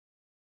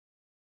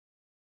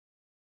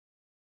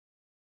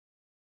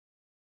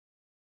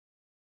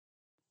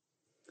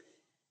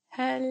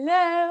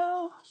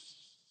Hello.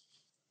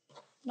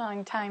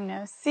 Long time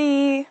no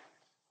see.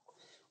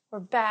 We're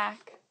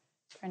back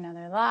for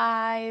another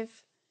live.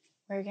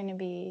 We're going to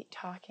be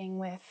talking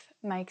with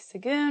Mike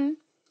Sagun,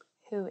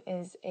 who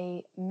is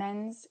a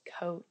men's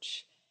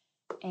coach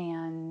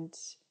and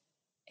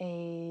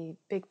a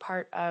big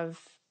part of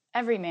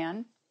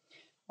Everyman,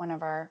 one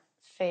of our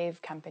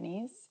fave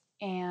companies.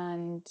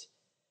 And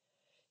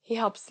he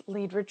helps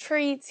lead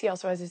retreats. He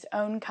also has his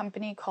own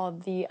company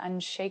called The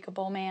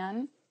Unshakable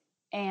Man.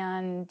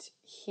 And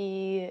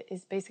he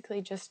is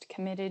basically just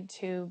committed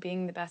to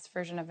being the best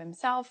version of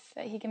himself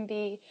that he can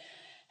be,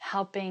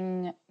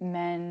 helping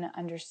men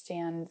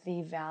understand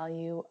the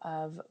value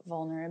of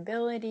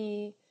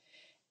vulnerability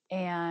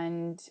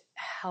and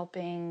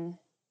helping...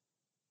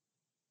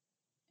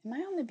 Am I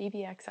on the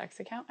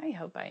BBXX account? I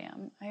hope I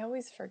am. I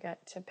always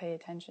forget to pay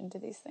attention to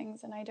these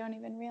things and I don't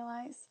even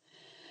realize.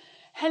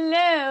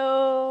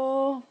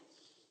 Hello.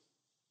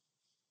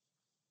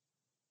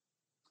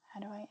 How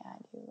do I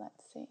add you?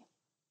 Let's see.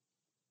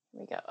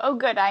 Here we go. Oh,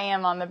 good. I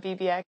am on the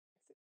BBX.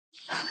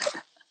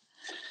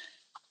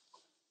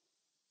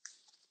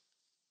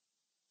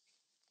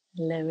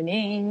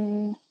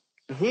 Loading.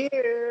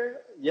 Here.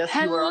 Yes,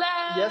 Hello.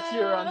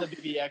 you are on the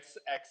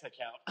BBXX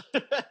account.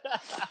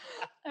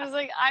 I was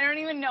like, I don't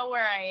even know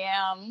where I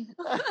am.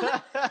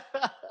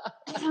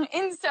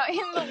 in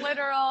the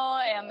literal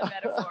and the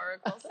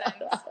metaphorical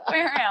sense.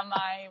 Where am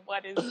I?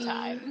 What is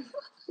time?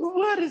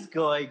 What is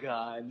going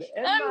on?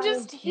 I'm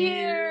just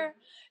here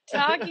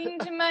talking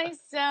to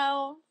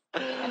myself,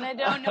 and I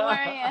don't know where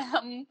I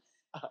am.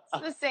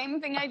 It's the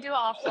same thing I do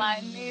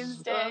offline these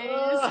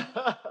days.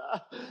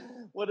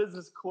 What has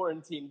this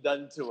quarantine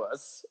done to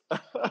us?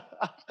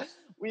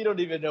 We don't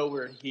even know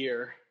we're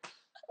here.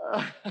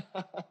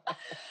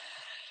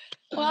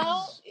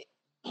 Well,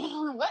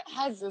 what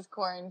has this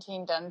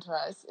quarantine done to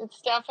us?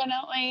 It's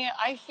definitely,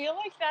 I feel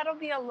like that'll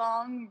be a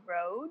long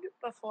road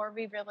before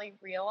we really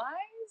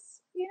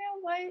realize, you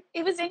know what?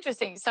 It was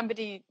interesting.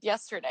 Somebody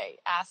yesterday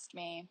asked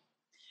me,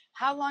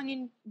 how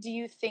long do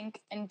you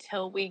think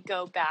until we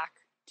go back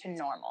to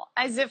normal?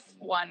 As if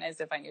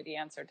I knew the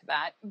answer to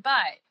that.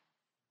 But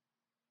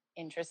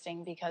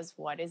interesting, because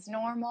what is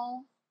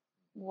normal?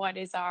 What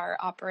is our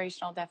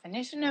operational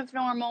definition of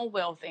normal?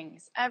 Will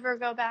things ever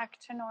go back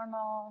to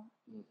normal?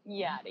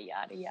 Yada,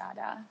 yada,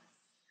 yada.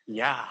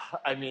 Yeah,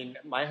 I mean,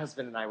 my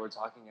husband and I were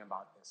talking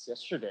about this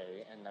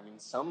yesterday, and I mean,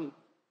 some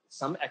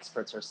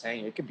experts are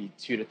saying it could be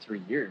 2 to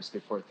 3 years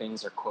before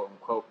things are quote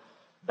unquote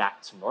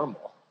back to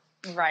normal.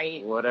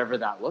 Right. Whatever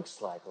that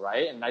looks like,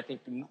 right? And I think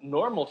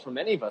normal for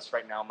many of us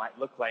right now might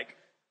look like,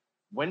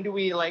 when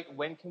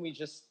can we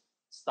just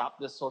stop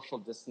this social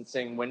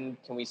distancing? When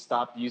can we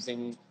stop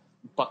using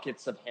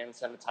buckets of hand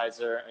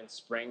sanitizer and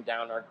spraying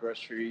down our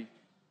grocery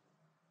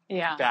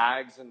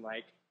bags? And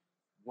like,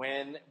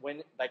 when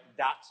like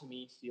that to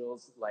me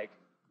feels like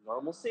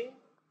normalcy.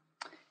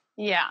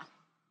 Yeah.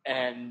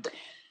 And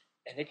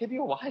it could be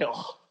a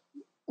while.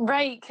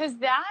 Right, because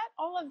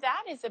all of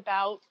that is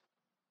about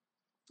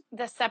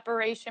the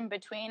separation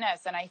between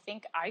us. And I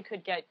think I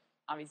could get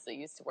obviously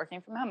used to working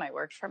from home. I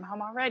worked from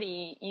home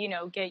already,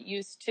 get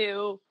used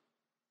to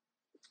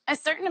a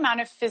certain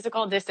amount of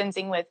physical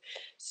distancing with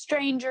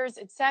strangers,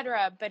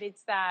 etc. But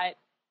it's that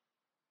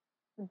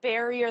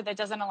barrier that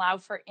doesn't allow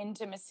for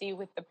intimacy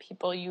with the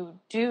people you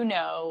do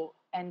know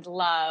and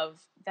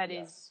love that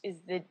is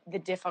the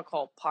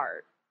difficult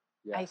part,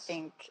 I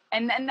think.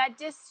 And that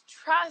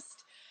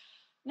distrust,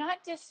 not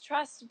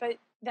distrust, but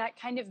that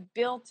kind of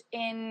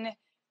built-in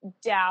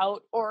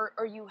doubt, or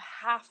you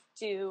have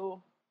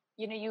to,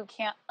 you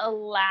can't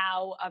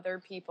allow other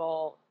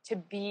people to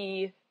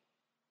be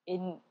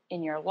in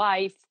your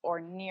life or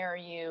near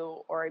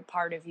you or a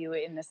part of you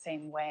in the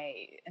same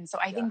way. And so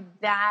I think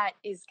that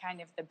is kind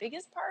of the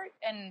biggest part.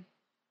 And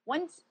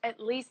once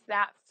at least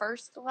that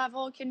first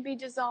level can be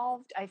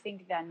dissolved, I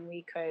think then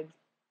we could,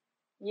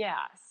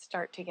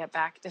 start to get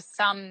back to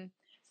some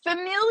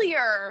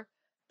familiar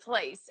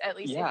place, at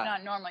least if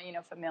not normal,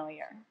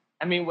 familiar.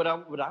 I mean, what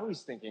I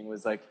was thinking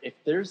was, like, if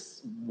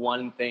there's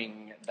one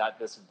thing that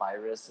this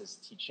virus is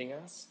teaching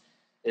us,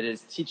 it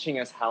is teaching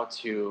us how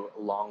to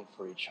long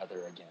for each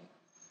other again,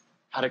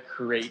 how to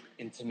create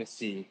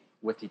intimacy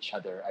with each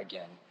other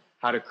again,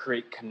 how to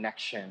create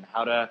connection,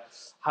 how to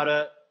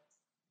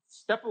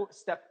step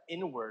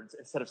inwards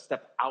instead of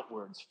step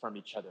outwards from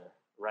each other,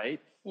 right?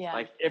 Yeah.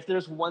 Like, if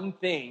there's one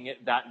thing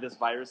that this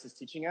virus is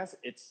teaching us,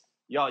 it's,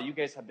 y'all, you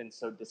guys have been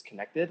so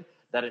disconnected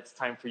that it's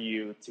time for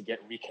you to get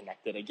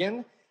reconnected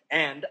again.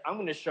 And I'm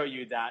going to show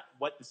you that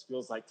what this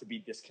feels like to be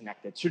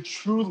disconnected, to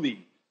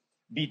truly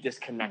be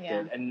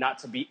disconnected and not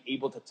to be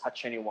able to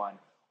touch anyone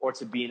or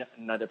to be in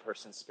another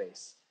person's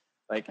space.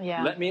 Like,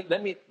 let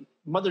me,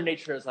 Mother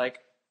Nature is like,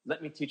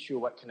 let me teach you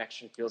what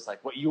connection feels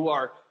like. What you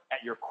are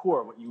at your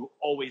core, what you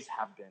always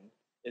have been,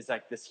 is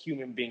like this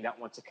human being that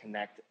wants to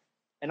connect.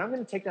 And I'm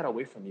going to take that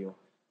away from you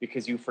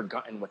because you've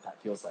forgotten what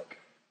that feels like.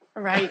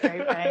 Right.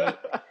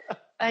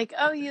 Like,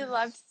 oh, you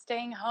loved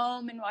staying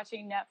home and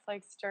watching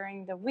Netflix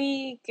during the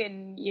week,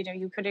 and you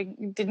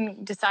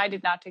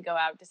decided not to go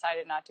out,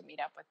 decided not to meet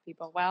up with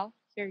people. Well,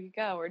 here you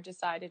go. Or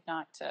decided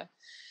not to.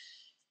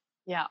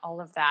 Yeah,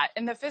 all of that.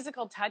 And the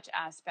physical touch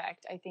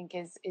aspect, I think,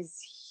 is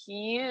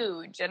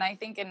huge. And I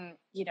think in,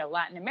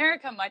 Latin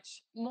America,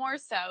 much more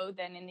so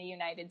than in the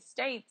United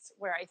States,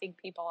 where I think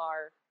people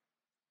are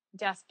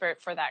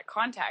desperate for that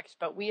contact.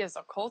 But we as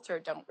a culture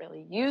don't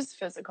really use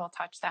physical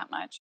touch that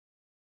much.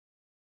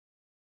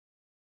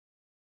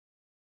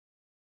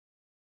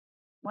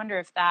 Wonder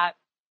if that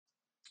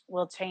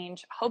will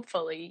change.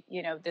 Hopefully,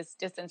 this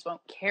distance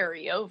won't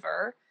carry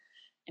over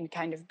and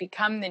kind of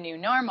become the new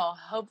normal.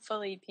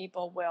 Hopefully,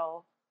 people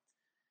will,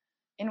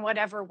 in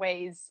whatever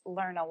ways,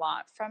 learn a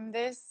lot from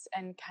this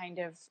and kind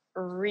of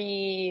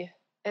re-establish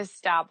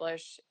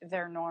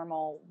their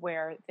normal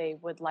where they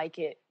would like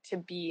it to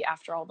be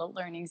after all the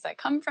learnings that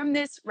come from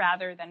this,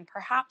 rather than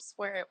perhaps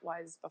where it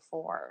was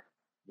before.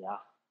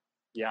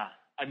 Yeah.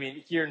 I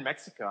mean, here in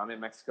Mexico, I'm in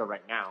Mexico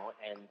right now,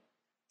 and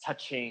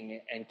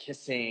touching and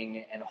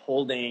kissing and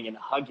holding and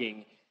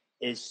hugging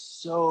is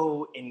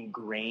so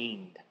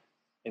ingrained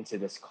into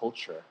this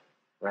culture,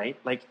 right?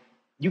 Like,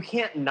 you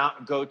can't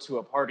not go to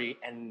a party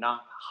and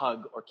not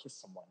hug or kiss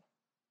someone.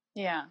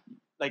 Yeah.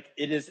 Like,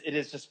 it is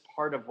just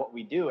part of what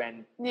we do.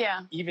 And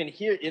yeah, even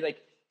here,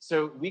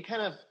 so we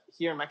kind of,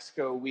 here in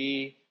Mexico,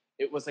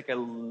 it was like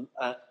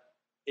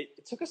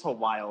it took us a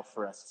while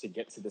for us to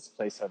get to this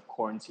place of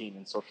quarantine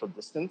and social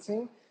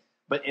distancing.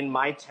 But in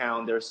my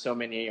town, there's so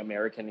many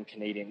American and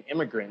Canadian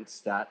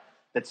immigrants that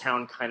the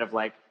town kind of,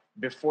 like,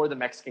 before the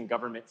Mexican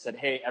government said,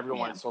 hey,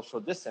 everyone social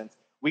distance,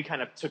 we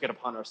kind of took it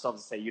upon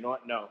ourselves to say, you know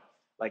what, no,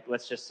 like,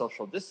 let's just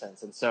social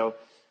distance. And so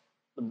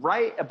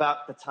right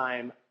about the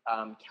time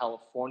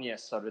California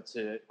started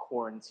to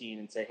quarantine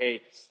and say,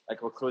 hey,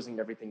 like, we're closing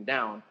everything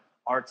down,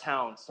 our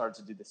town started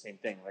to do the same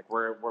thing. Like,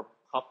 we're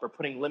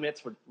putting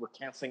limits, we're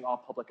canceling all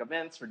public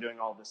events, we're doing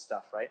all this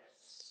stuff, right?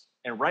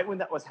 And right when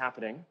that was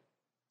happening,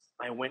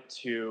 I went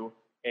to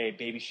a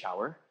baby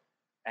shower,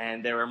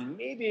 and there were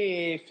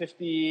maybe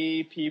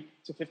 50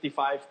 to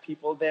 55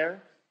 people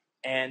there.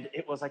 And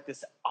it was like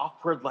this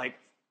awkward, like,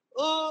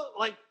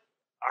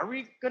 are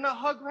we gonna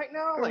hug right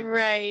now? Like,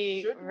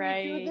 right, should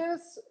we do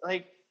this?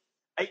 Like,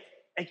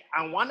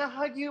 I want to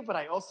hug you, but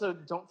I also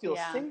don't feel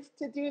safe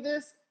to do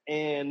this.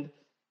 And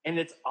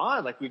it's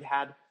odd. Like,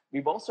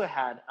 we've also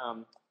had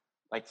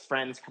like,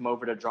 friends come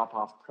over to drop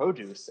off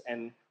produce,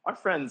 and our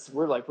friends,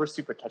 we're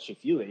super touchy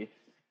feely,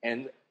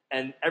 and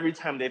every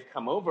time they've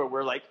come over,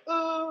 we're like,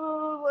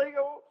 oh, like,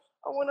 oh,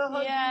 I want to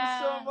hug you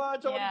so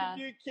much. I want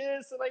to give you a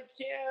kiss, and I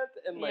can't.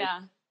 And like,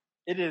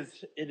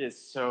 it is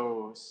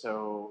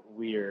so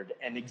weird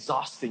and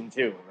exhausting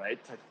too, right?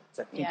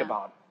 To think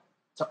about,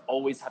 to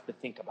always have to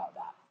think about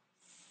that.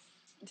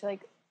 To,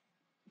 like,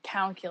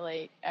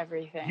 calculate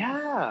everything.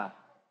 Yeah,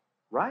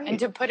 right. And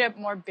to put up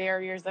more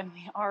barriers than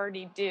we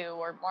already do,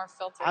 or more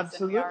filters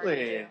Absolutely. than we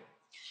already do.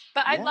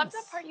 But I love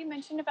that part you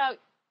mentioned about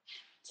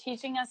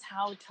teaching us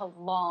how to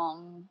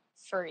long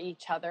for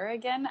each other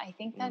again. I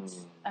think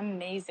that's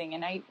amazing.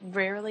 And I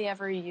rarely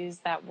ever use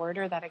that word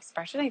or that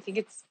expression. I think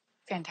it's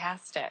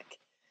fantastic.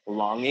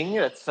 Longing,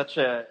 it's such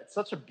a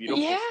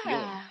beautiful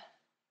feeling.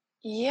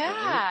 Yeah.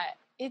 Right?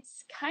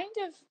 It's kind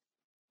of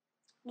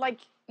like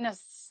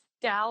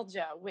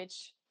nostalgia,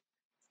 which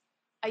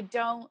I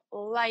don't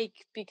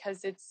like,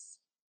 because it's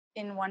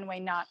in one way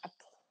not a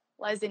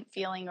pleasant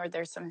feeling, or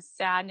there's some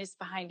sadness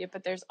behind it,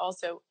 but there's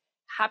also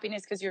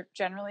happiness, because you're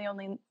generally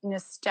only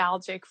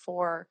nostalgic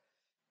for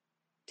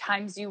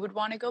times you would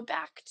want to go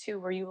back to,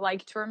 or you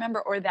like to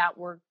remember, or that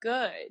were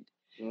good.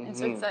 And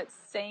so it's that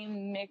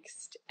same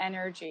mixed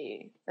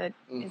energy that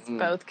is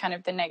both kind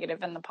of the negative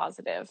and the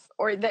positive,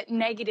 or that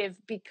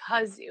negative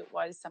because it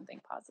was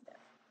something positive.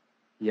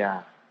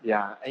 Yeah.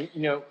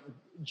 And,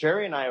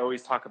 Jerry and I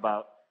always talk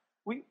about,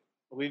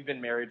 we've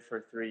been married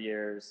for 3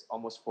 years,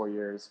 almost 4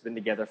 years, been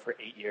together for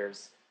 8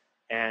 years.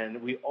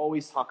 And we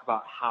always talk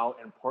about how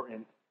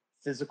important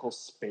physical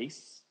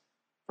space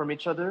from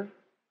each other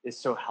is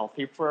so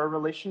healthy for our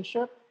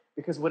relationship,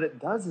 because what it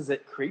does is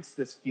it creates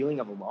this feeling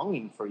of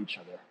longing for each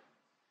other.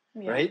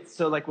 Yeah. Right?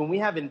 So, like, when we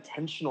have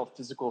intentional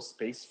physical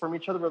space from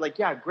each other, we're like,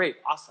 yeah, great,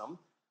 awesome,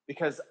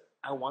 because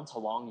I want to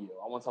long you.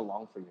 I want to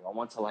long for you. I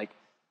want to, like,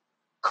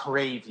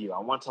 crave you. I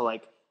want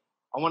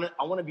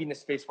to be in a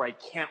space where I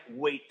can't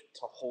wait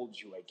to hold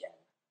you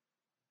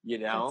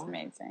again. That's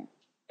amazing.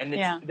 And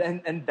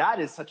and that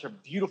is such a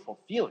beautiful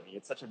feeling.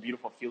 It's such a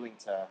beautiful feeling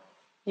to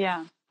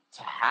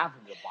have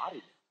in your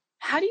body.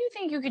 How do you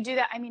think you could do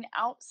that? I mean,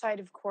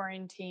 outside of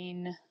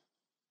quarantine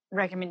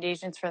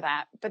recommendations for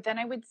that, but then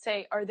I would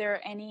say, are there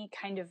any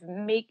kind of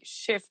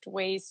makeshift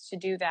ways to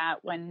do that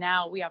when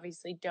now we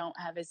obviously don't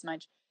have as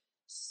much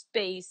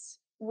space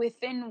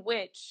within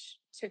which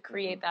to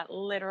create that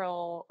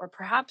literal, or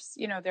perhaps,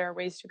 there are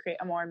ways to create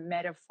a more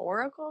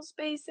metaphorical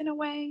space in a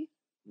way?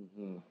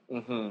 Mm-hmm.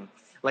 Mm-hmm.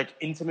 Like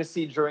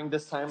intimacy during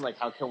this time, like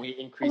how can we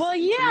increase Well,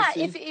 yeah,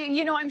 intimacy?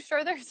 if I'm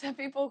sure there's some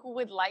people who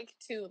would like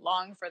to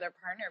long for their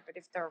partner, but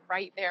if they're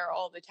right there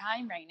all the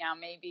time right now,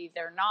 maybe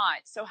they're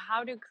not. So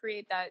how to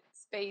create that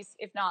space,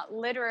 if not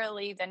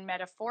literally, then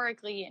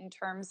metaphorically, in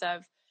terms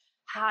of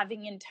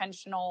having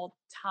intentional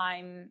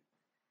time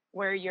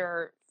where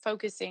you're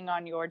focusing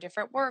on your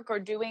different work or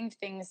doing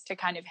things to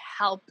kind of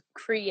help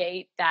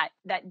create that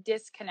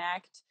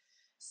disconnect,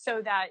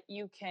 so that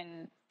you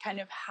can kind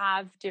of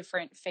have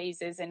different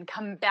phases and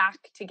come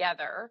back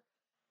together,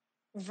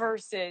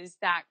 versus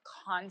that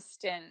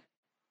constant,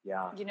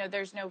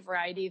 there's no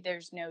variety,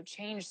 there's no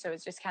change, so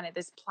it's just kind of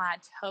this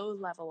plateau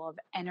level of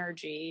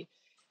energy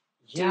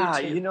due Yeah,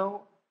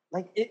 to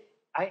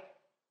like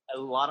a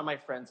lot of my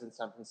friends in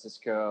San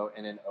Francisco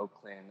and in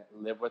Oakland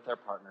live with their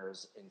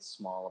partners in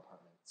small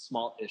apartments,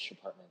 small-ish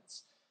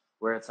apartments,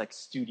 where it's like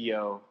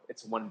studio,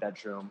 it's one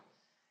bedroom,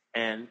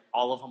 and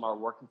all of them are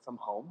working from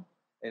home.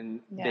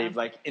 And they've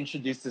like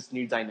introduced this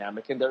new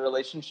dynamic in their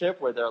relationship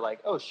where they're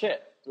like, oh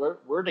shit,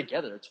 we're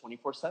together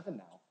 24/7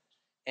 now.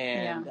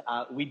 And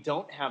we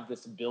don't have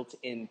this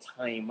built-in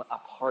time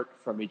apart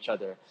from each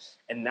other.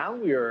 And now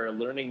we are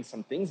learning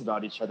some things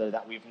about each other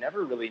that we've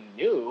never really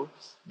knew,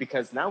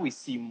 because now we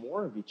see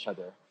more of each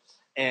other.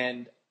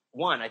 And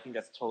one, I think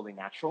that's totally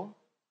natural.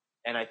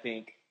 And I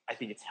think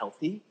it's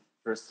healthy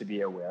for us to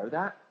be aware of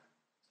that.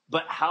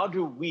 But how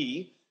do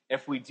we,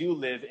 if we do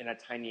live in a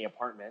tiny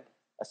apartment,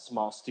 a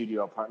small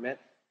studio apartment,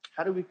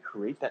 how do we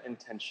create that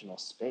intentional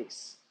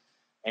space?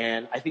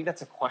 And I think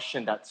that's a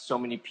question that so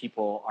many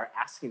people are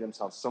asking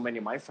themselves. So many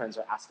of my friends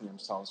are asking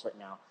themselves right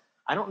now.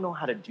 I don't know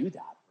how to do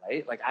that,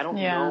 right? Like, I don't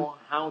know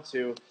how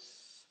to,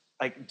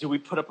 like, do we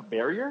put up a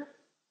barrier?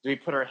 Do we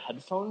put our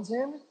headphones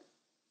in?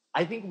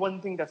 I think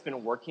one thing that's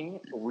been working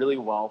really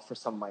well for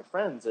some of my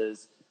friends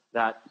is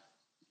that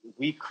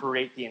we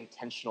create the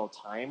intentional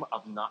time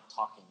of not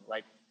talking.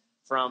 Like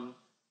from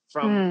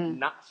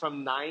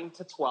 9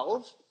 to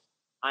 12,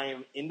 I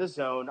am in the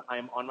zone. I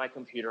am on my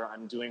computer.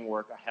 I'm doing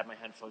work. I have my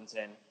headphones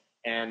in,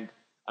 and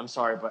I'm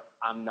sorry, but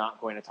I'm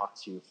not going to talk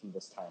to you from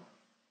this time.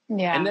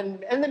 Yeah. And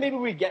then maybe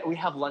we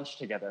have lunch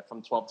together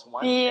from 12 to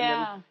 1.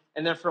 Yeah.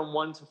 And then from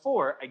 1 to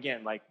 4,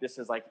 again, like this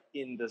is like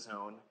in the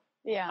zone.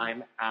 Yeah.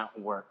 I'm at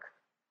work.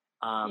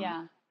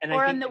 And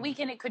or on the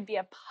weekend, it could be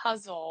a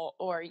puzzle,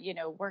 or,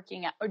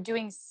 working out or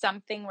doing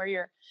something where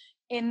you're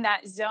in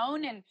that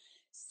zone. And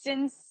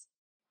since,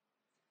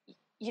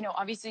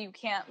 obviously you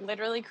can't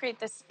literally create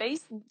the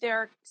space, there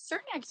are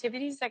certain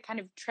activities that kind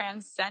of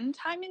transcend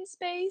time and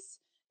space.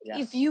 Yes.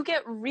 If you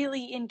get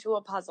really into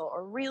a puzzle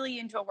or really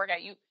into a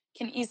workout, you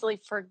can easily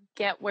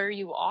forget where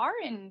you are,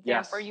 and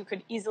therefore you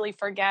could easily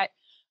forget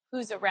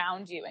who's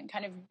around you, and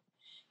kind of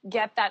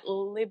get that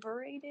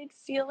liberated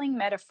feeling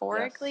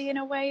metaphorically in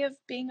a way of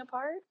being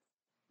apart.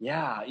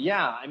 Yeah.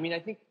 I mean, I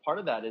think part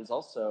of that is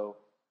also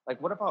like,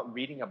 what about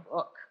reading a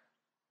book,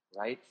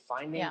 right?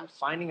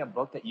 Finding a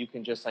book that you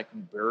can just like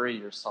bury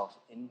yourself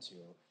into.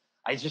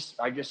 I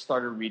just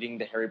started reading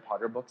the Harry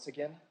Potter books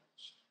again.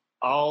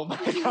 Oh my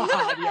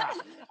God, yeah.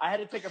 I had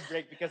to take a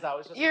break because I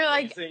was just You're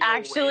like,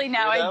 actually,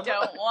 now I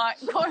don't want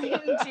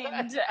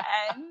quarantine to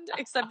end,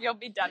 except you'll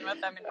be done with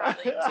them in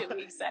probably 2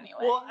 weeks anyway.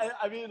 Well,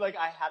 I mean, like,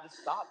 I had to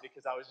stop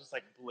because I was just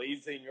like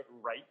blazing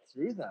right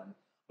through them.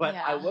 But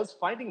I was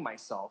finding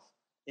myself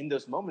in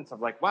those moments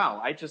of like,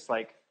 wow, I just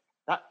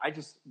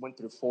went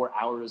through 4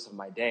 hours of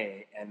my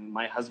day, and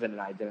my husband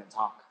and I didn't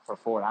talk for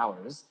 4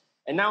 hours,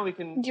 and now we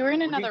can. You're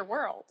in another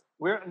world.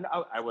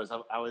 I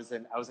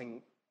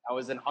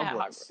was in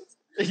Hogwarts.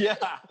 Yeah.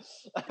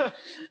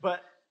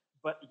 but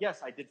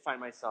yes, I did find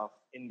myself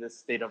in this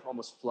state of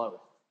almost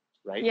flow,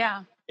 right?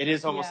 Yeah. It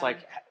is almost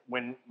like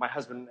when my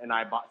husband and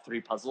I bought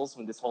 3 puzzles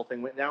when this whole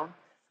thing went down.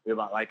 We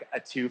bought like a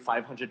 2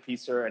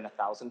 500-piecer and a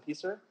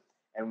 1,000-piecer,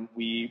 and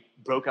we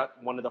broke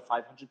up one of the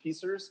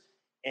 500-piecers,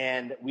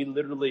 and we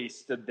literally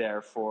stood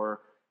there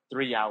for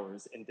 3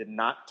 hours and did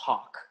not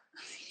talk.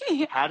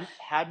 Had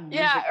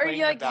music or playing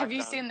you're in like, the have you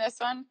background. seen this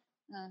one?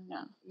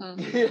 No.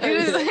 It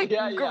was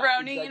like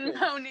groaning and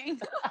moaning,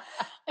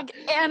 like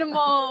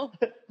animal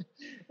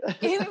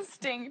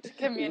instinct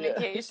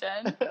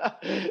communication.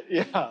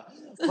 Yeah,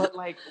 but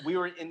like we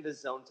were in the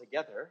zone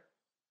together,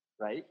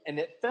 right? And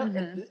it felt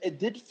it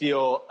did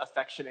feel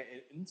affectionate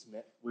and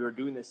intimate. We were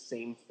doing the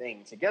same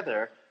thing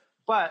together,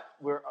 but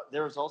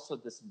there was also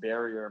this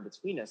barrier in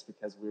between us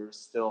because we were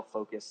still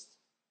focused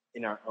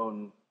in our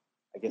own,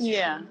 I guess,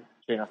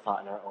 train of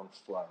thought, in our own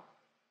flow.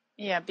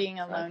 Yeah, being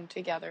alone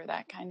together,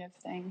 that kind of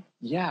thing.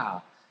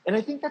 Yeah. And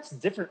I think that's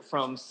different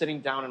from sitting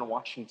down and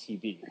watching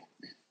TV.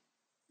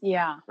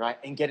 Yeah. Right?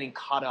 And getting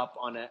caught up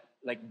on it,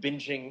 like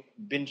binging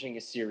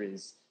a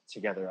series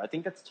together. I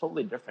think that's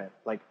totally different.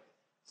 Like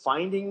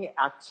finding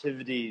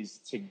activities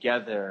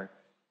together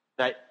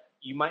that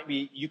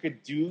you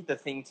could do the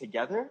thing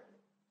together,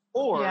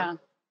 or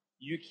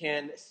you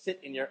can sit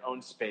in your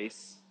own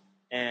space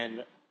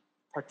and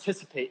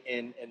participate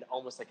in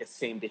almost like a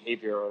same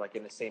behavior or like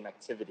in the same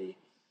activity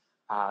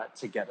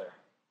together.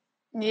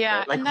 Yeah.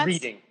 Right? Like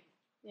reading.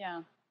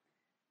 Yeah.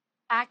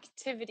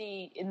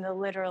 activity in the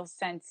literal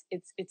sense,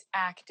 it's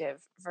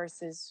active,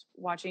 versus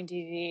watching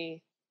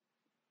TV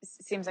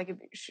seems like it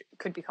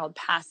could be called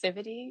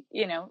passivity,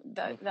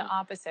 the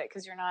opposite,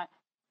 because you're not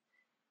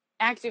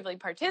actively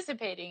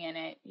participating in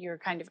it, you're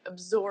kind of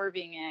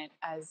absorbing it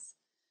as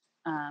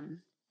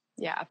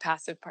a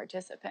passive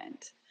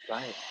participant.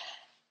 Right.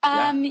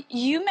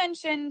 You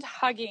mentioned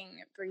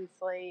hugging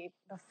briefly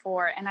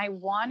before, and I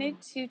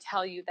wanted to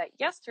tell you that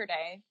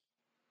yesterday,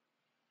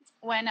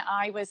 when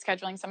I was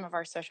scheduling some of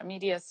our social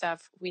media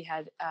stuff, we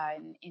had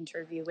an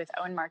interview with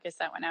Owen Marcus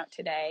that went out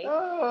today.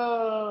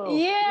 Oh,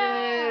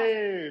 yeah.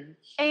 Yay.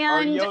 And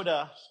our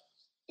Yoda.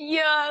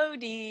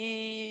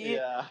 Yodi.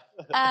 Yeah.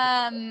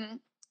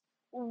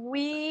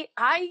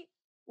 I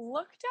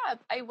looked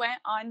up, I went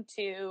on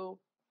to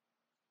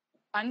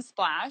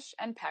Unsplash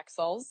and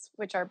Pexels,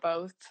 which are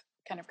both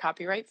kind of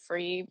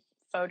copyright-free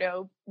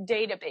photo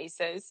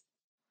databases,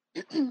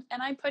 and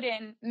I put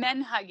in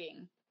men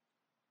hugging,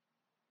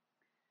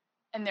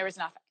 and there was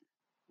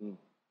nothing.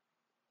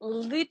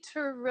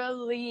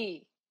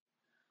 Literally.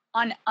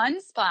 On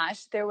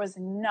Unsplash, there was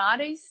not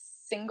a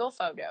single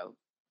photo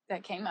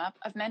that came up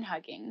of men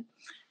hugging.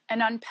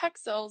 And on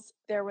Pexels,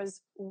 there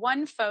was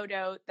one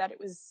photo that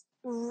it was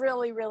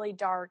really, really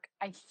dark.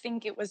 I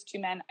think it was two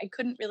men. I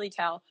couldn't really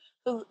tell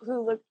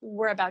who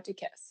were about to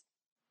kiss.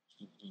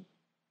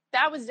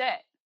 That was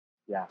it.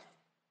 Yeah.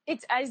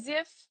 It's as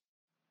if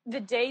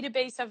the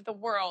database of the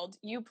world,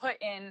 you put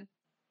in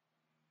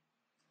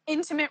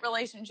intimate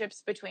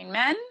relationships between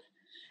men,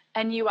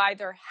 and you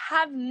either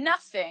have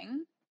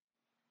nothing,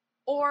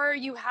 or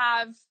you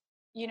have,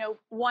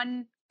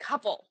 one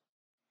couple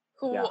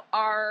who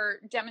are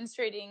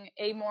demonstrating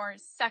a more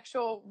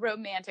sexual,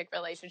 romantic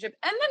relationship.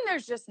 And then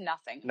there's just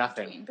nothing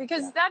between,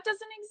 because that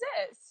doesn't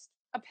exist,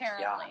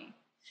 apparently.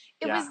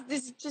 It was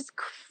this just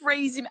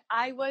crazy.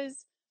 I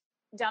was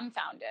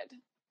dumbfounded.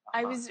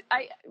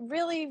 I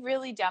really,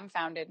 really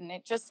dumbfounded. And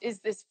it just is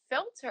this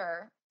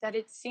filter that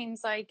it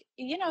seems like,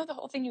 the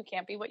whole thing, you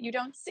can't be what you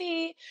don't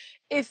see.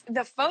 If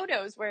the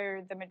photos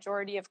where the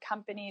majority of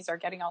companies are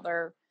getting all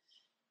their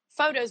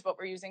photos, what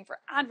we're using for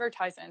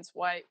advertisements,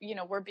 what,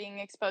 we're being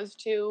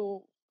exposed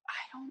to, I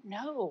don't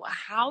know.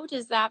 How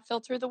does that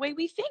filter the way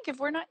we think? If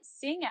we're not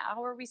seeing it,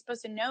 how are we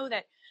supposed to know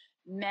that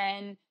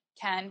men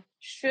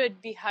should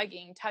be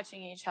hugging,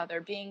 touching each other,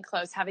 being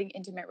close, having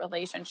intimate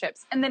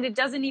relationships, and then it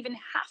doesn't even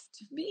have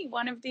to be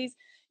one of these,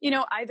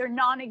 either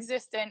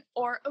non-existent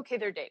or, okay,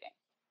 they're dating.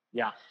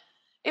 Yeah.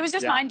 It was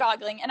just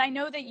mind-boggling. And I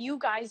know that you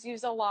guys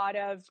use a lot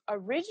of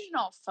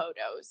original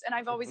photos. And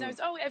I've always noticed,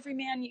 every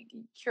man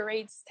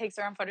curates, takes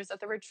their own photos at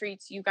the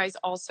retreats. You guys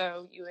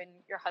also, you and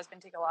your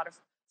husband take a lot of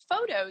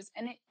photos.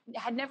 And it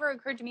had never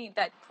occurred to me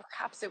that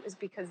perhaps it was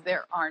because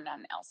there are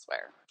none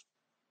elsewhere.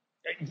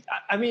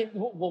 I mean,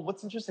 well,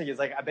 what's interesting is,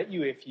 like, I bet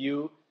you if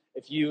you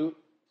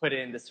put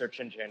in the search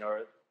engine or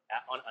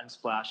on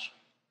Unsplash,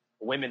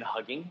 women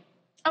hugging.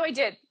 Oh, I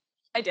did.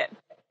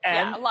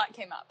 And a lot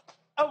came up.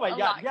 Oh my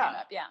God! Came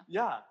up,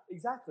 yeah,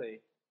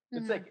 exactly.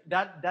 It's like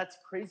that's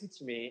crazy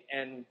to me,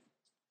 and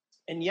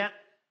yet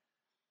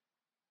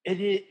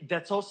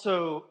that's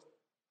also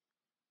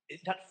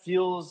that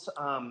feels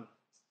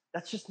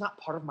that's just not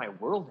part of my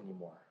world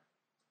anymore,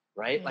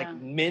 right? Like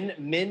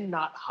men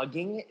not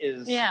hugging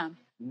is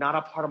not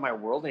a part of my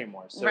world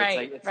anymore. So it's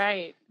like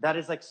that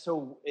is like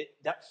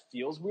that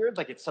feels weird.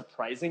 Like, it's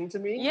surprising to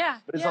me. Yeah,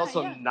 but it's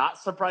also not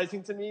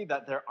surprising to me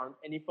that there aren't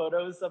any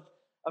photos of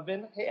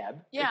Ben. Hey,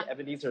 Eb. Yeah. Like,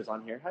 Ebenezer's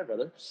on here. Hi,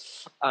 brother.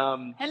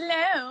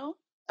 Hello.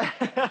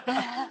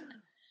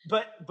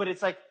 But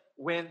it's like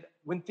when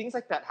things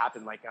like that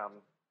happen, like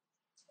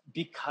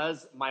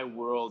because my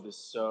world is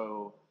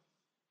so,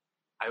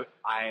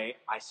 I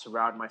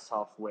surround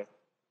myself with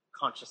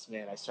conscious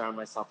men. I surround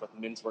myself with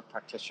men's work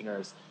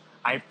practitioners.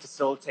 I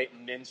facilitate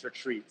men's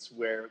retreats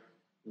where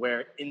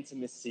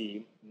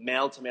intimacy,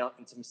 male to male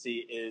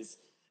intimacy, is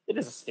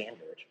a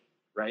standard,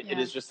 right? Yeah. It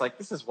is just like,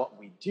 this is what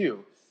we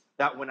do.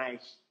 That when I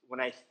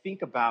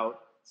think about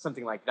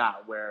something like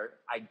that, where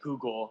I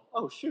Google,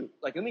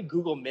 let me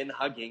Google men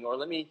hugging, or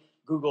let me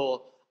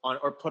Google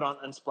or put on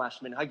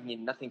Unsplash men hugging,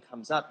 and nothing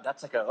comes up.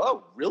 That's like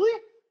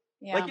really?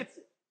 Yeah. Like,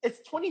 it's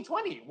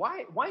 2020.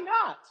 Why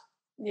not?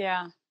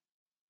 Yeah.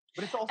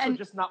 But it's also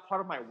just not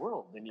part of my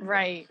world anymore.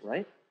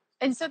 Right.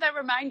 And so that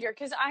reminder,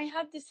 because I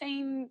had the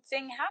same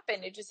thing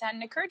happen. It just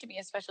hadn't occurred to me,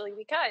 especially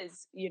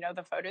because,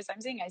 the photos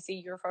I'm seeing, I see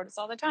your photos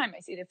all the time.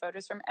 I see the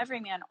photos from every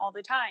man all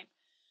the time.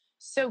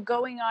 So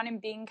going on and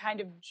being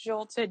kind of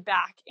jolted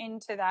back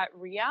into that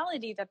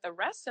reality that the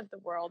rest of the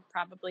world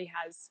probably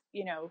has,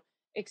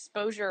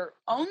 exposure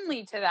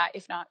only to that,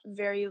 if not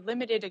very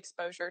limited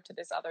exposure to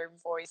this other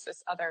voice,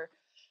 this other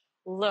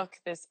look,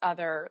 this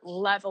other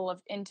level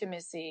of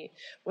intimacy,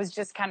 was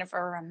just kind of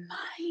a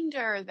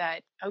reminder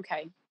that,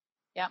 okay,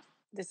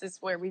 this is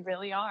where we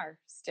really are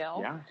still.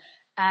 Yeah.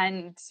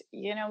 And,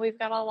 we've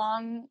got a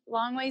long,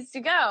 long ways to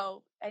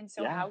go. And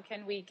so how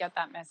can we get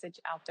that message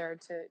out there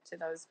to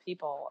those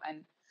people,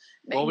 and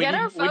get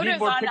our photos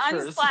on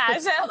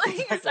Unsplash at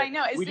least? Exactly. I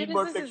know. As soon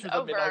as this is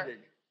over,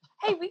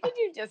 Hey, we could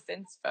do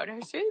distance photo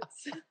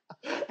shoots.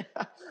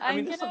 I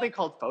mean, there's something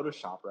called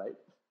Photoshop, right?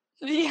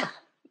 Yeah.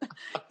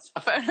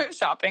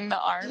 Photoshopping the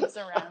arms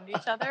around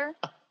each other.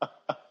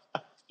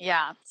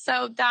 Yeah.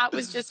 So that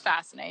was just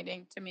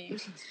fascinating to me.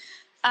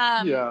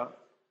 Yeah.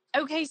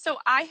 Okay, so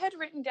I had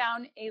written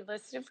down a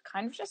list of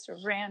kind of just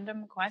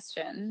random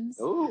questions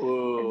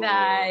Ooh.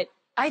 that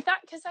I thought,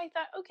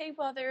 okay,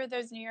 well, there are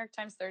those New York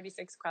Times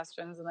 36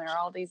 questions and there are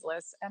all these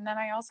lists. And then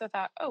I also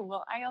thought, oh,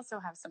 well, I also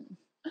have some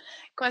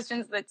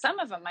questions that some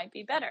of them might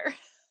be better.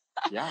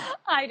 Yeah.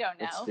 I don't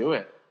know. Let's do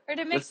it. Or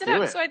to mix it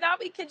up. So I thought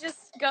we could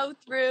just go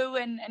through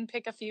and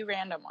pick a few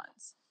random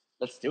ones.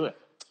 Let's do it.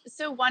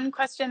 So one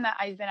question that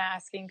I've been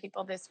asking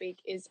people this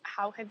week is,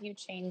 how have you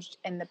changed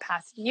in the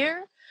past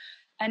year?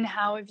 And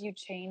how have you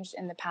changed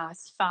in the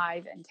past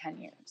 5 and 10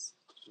 years?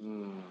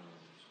 The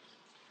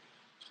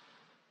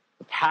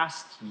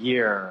past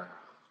year,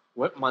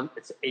 what month?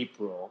 It's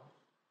April.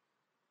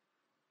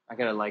 I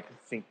gotta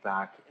think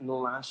back. In the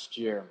last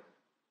year.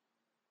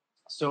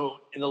 So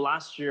in the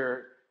last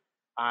year,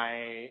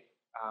 I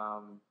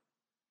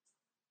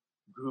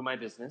grew my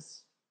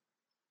business.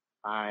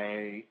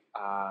 I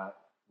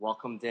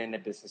welcomed in a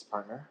business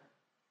partner.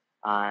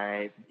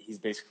 He's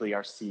basically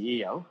our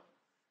CEO.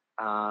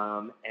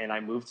 And I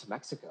moved to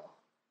Mexico.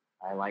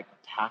 I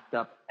packed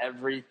up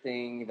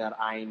everything that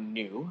I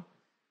knew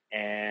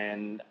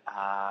and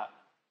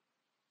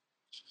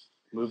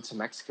moved to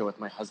Mexico with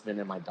my husband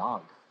and my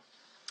dog.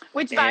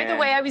 Which, by the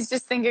way, I was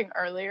just thinking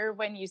earlier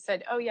when you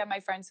said, oh, yeah, my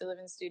friends who live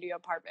in studio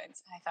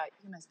apartments. I thought,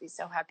 you must be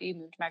so happy you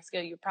moved to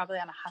Mexico. You're probably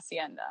on a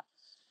hacienda.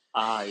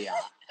 Yeah.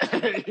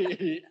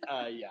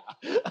 Yeah.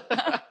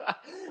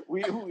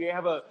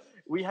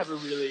 we have a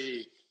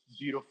really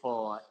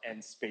beautiful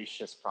and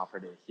spacious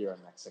property here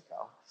in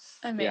Mexico.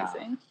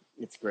 Amazing.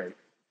 Yeah, it's great.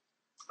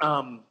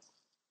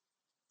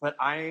 But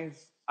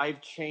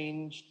I've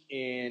changed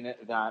in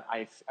that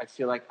I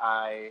feel like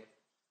I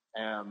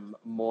am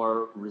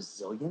more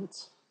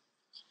resilient.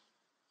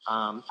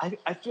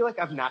 I feel like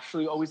I've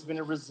naturally always been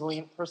a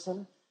resilient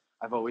person.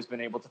 I've always been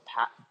able to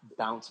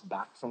bounce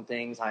back from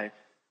things. I've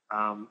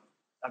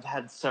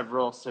had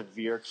several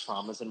severe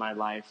traumas in my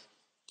life,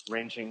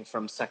 ranging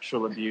from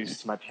sexual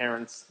abuse to my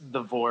parents'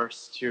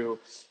 divorce to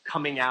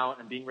coming out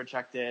and being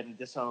rejected and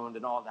disowned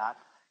and all that.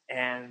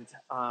 And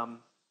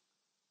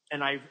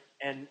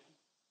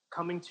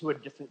coming to a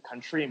different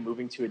country and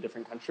moving to a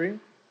different country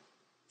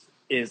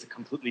is a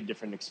completely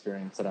different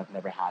experience that I've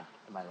never had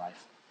in my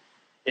life.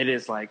 It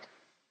is I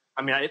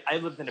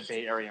lived in a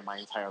Bay Area my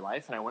entire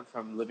life, and I went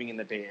from living in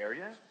the Bay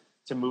Area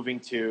to moving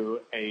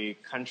to a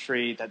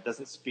country that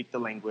doesn't speak the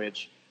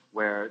language,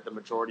 where the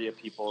majority of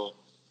people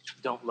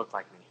don't look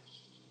like me,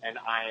 and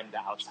I am the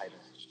outsider.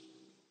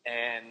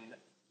 And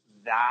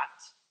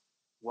that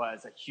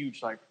was a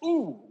huge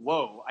ooh,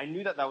 whoa. I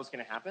knew that was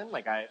going to happen.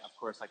 I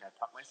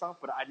prepped myself,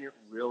 but I didn't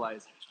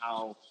realize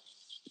how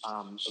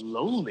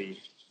lonely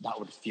that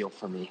would feel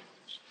for me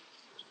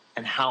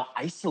and how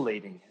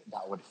isolating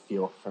that would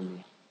feel for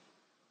me.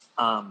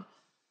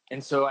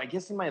 And so I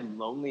guess in my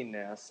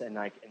loneliness and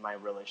in my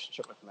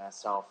relationship with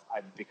myself,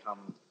 I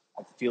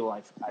feel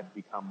like I've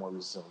become more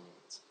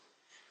resilient.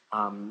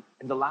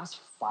 In the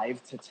last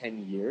 5 to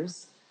 10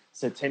 years,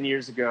 so 10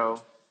 years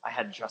ago, I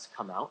had just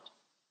come out.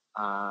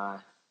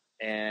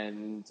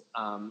 And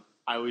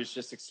I was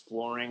just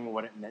exploring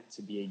what it meant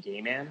to be a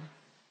gay man.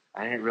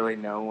 I didn't really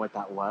know what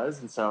that was.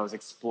 And so I was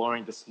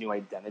exploring this new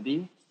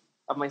identity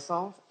of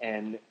myself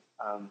and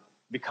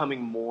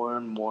becoming more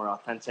and more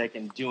authentic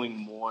and doing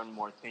more and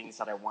more things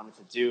that I wanted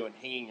to do and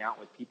hanging out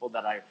with people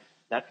that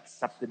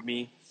accepted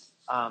me.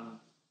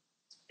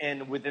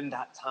 And within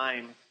that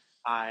time,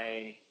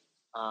 I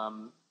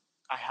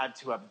had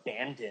to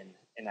abandon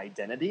an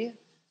identity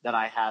that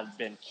I had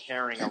been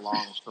carrying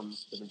along from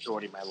the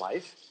majority of my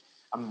life.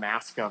 A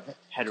mask of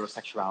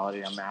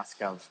heterosexuality, a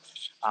mask of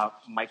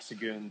Mike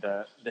Sagun,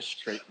 the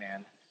straight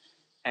man,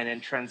 and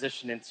then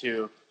transition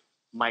into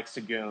Mike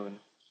Sagun,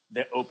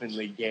 the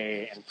openly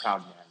gay and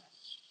proud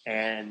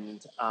man.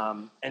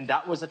 And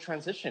that was a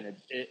transition.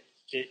 It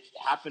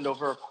happened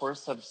over a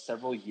course of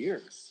several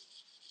years.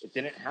 It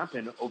didn't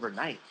happen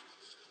overnight.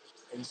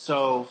 And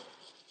so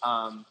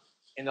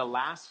in the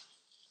last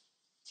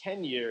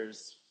 10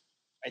 years,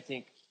 I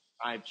think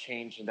I've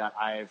changed in that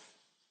I've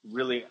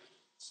really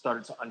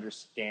started to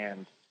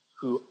understand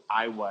who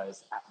I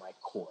was at my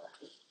core.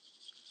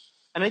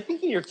 And I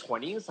think in your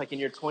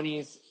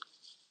 20s,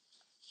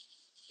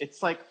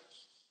 it's like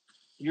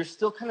you're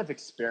still kind of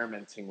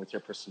experimenting with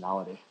your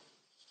personality,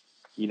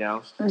 you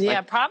know?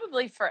 Yeah,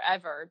 probably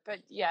forever.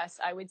 But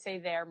yes, I would say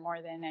there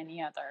more than any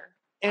other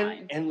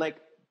time.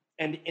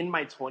 And in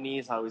my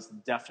 20s, I was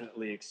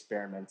definitely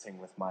experimenting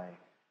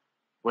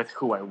with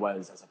who I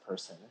was as a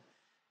person.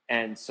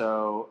 And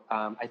so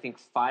I think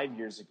 5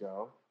 years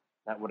ago,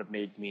 that would have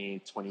made me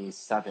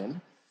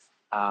 27,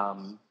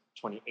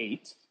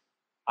 28.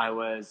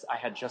 I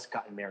had just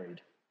gotten married,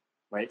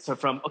 right? So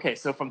from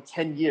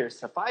 10 years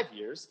to 5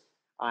 years,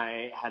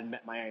 I had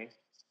met my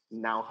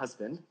now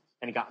husband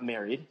and got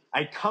married.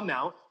 I'd come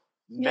out,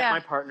 met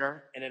my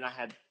partner, and then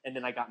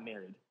I got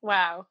married.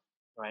 Wow.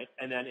 right?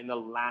 And then in the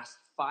last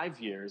 5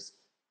 years,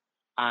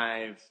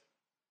 I've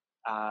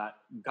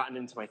gotten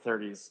into my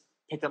 30s,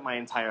 picked up my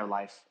entire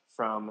life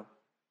from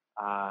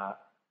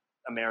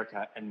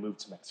America and moved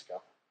to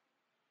Mexico.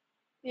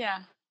 Yeah.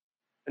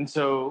 And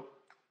so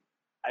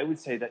I would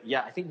say that,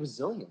 I think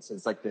resilience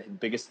is like the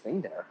biggest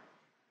thing there,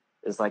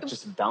 is like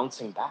just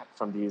bouncing back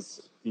from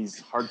these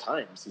hard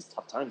times, these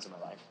tough times in my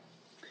life.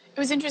 It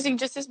was interesting.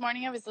 Just this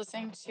morning, I was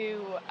listening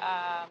to,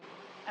 I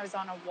was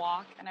on a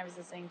walk and I was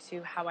listening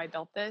to How I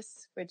Built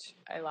This, which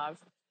I love.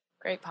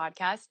 Great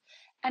podcast.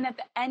 And at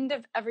the end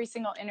of every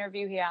single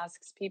interview, he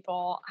asks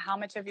people how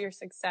much of your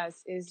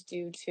success is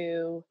due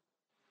to,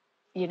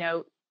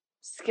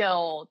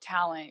 skill,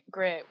 talent,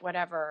 grit,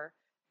 whatever,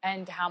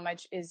 and how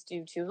much is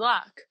due to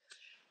luck.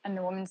 And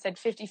the woman said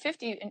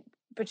 50-50.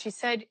 But she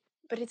said,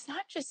 but it's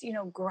not just,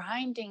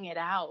 grinding it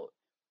out.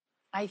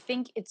 I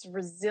think it's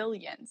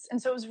resilience.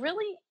 And so it was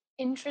really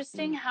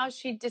interesting how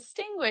she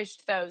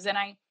distinguished those. And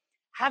I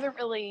haven't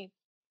really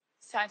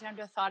sat down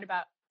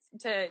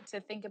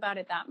to think about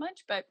it that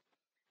much, but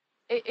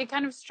it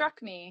kind of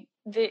struck me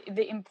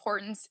the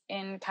importance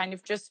in kind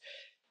of just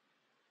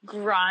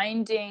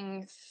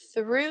grinding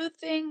through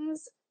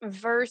things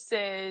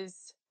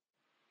versus,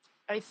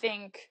 I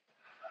think,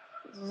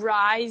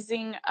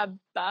 rising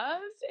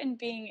above and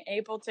being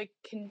able to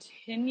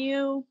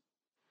continue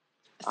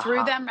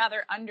through them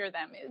rather under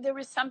them. There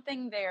was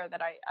something there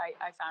that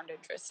I found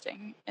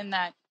interesting in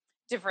that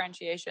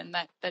differentiation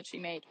that she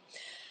made.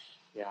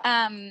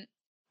 Yeah.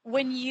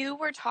 When you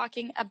were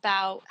talking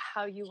about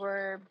how you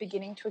were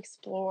beginning to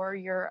explore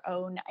your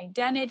own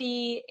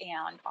identity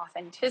and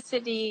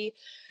authenticity,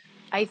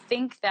 I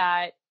think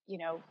that,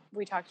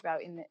 we talked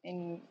about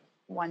in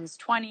one's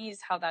 20s,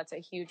 how that's a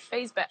huge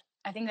phase, but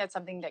I think that's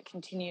something that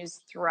continues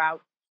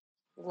throughout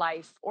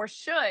life, or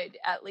should,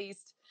 at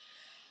least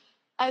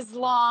as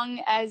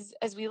long as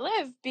we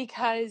live,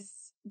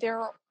 because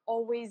there are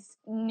always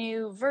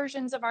new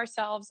versions of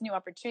ourselves, new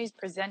opportunities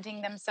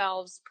presenting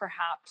themselves.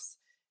 Perhaps,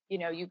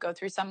 you go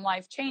through some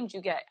life change,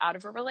 you get out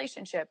of a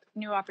relationship,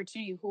 new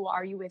opportunity. Who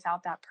are you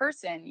without that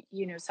person?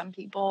 Some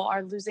people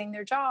are losing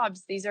their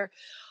jobs. These are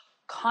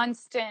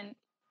constant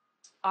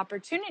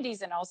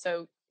opportunities, and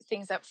also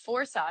things that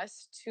force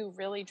us to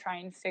really try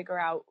and figure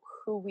out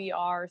who we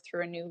are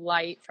through a new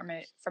light,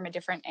 from a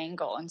different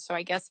angle. And so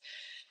I guess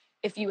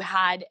if you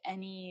had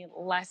any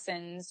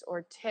lessons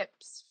or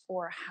tips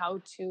for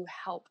how to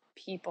help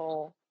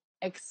people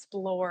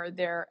explore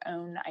their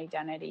own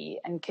identity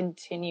and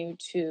continue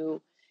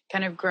to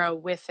kind of grow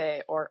with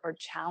it, or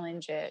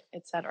challenge it,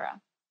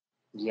 etc.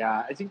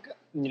 Yeah, I think,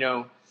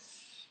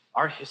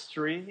 our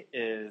history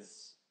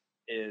is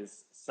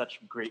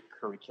such great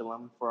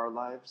curriculum for our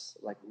lives.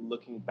 Like,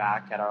 looking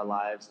back at our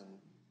lives and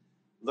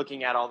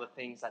looking at all the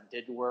things that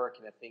did work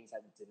and the things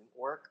that didn't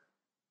work.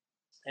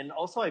 And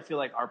also, I feel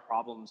like our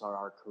problems are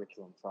our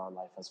curriculum for our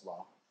life as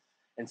well.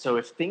 And so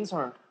if things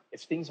aren't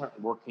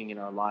working in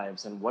our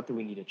lives, then what do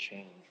we need to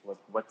change?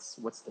 What's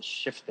the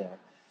shift there?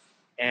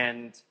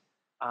 And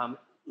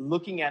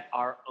looking at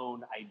our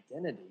own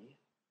identity,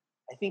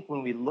 I think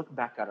when we look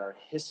back at our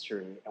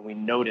history and we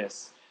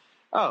notice,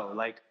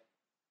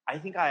 I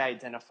think I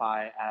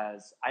identify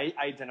as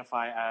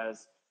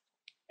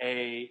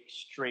a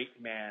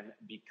straight man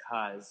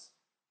because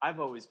I've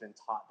always been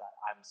taught that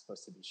I'm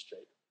supposed to be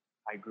straight.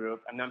 I grew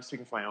up, and I'm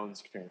speaking from my own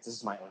experience. This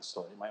is my own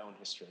story, my own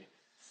history.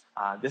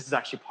 This is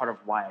actually part of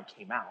why I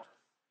came out,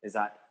 is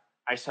that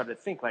I started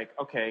to think like,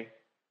 okay,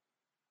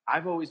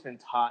 I've always been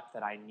taught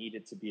that I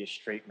needed to be a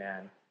straight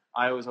man.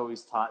 I was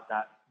always taught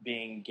that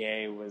being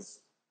gay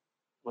was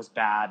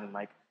bad, and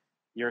like,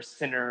 you're a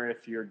sinner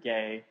if you're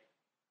gay.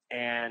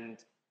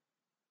 And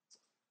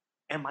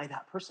am I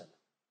that person?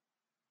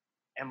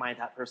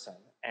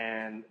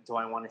 And do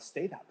I want to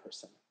stay that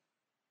person?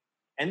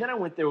 And then I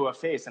went through a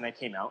phase, and I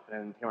came out,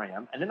 and here I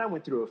am. And then I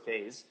went through a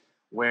phase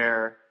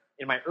where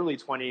in my early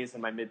 20s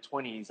and my mid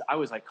 20s, I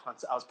was like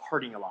I was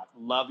partying a lot.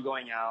 Loved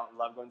going out,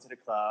 loved going to the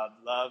club,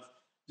 loved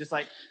just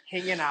like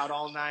hanging out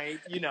all night.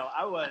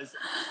 I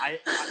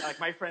like,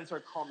 my friends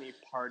would call me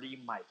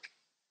Party Mike,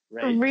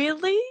 right?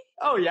 Really?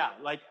 Oh yeah,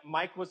 like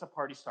Mike was a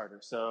party starter.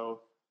 So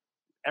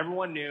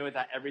everyone knew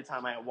that every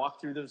time I walked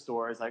through those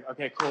doors, like,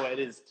 okay, cool, it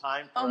is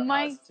time for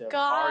us to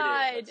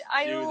party.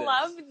 I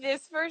love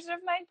this version of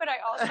Mike, but I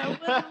also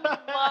would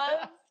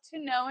love to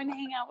know and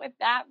hang out with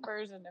that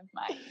version of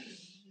Mike.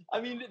 I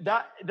mean,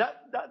 that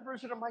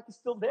version of Mike is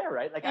still there,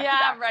 right? Like,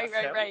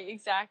 right,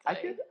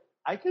 exactly.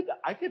 I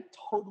could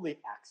totally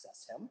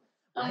access him.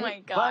 Right? Oh my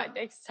God,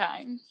 next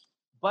time.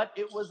 But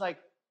it was like,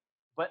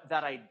 but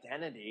that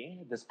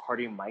identity, this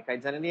Party Mike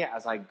identity,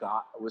 as I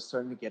was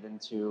starting to get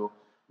into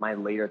my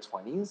later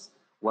 20s,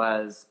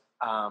 was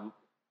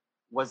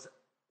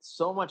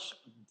so much.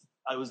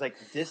 I was like,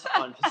 he's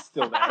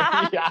still there.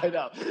 Yeah, I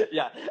know.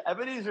 Yeah,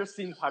 Ebenezer's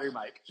seen Party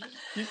Mike.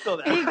 He's still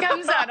there. He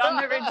comes out on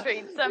the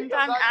retreat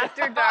sometime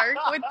after dark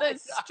with the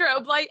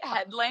strobe light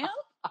headlamp.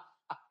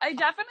 I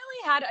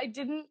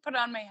didn't put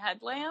on my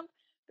headlamp,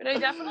 but I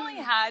definitely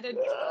had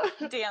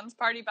a dance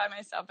party by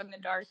myself in the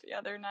dark the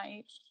other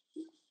night.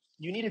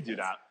 You need to do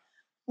that.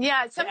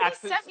 Yeah, somebody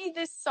sent me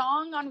this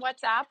song on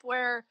WhatsApp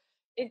where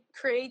it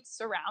creates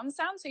surround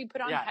sound. So you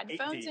put on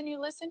headphones and you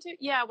listen to,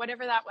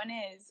 whatever that one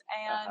is.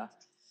 And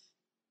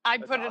I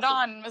put it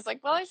on and was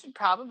like, well, I should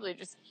probably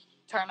just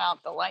turn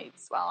out the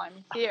lights while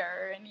I'm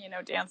here and,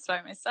 dance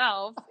by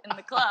myself in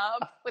the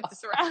club with the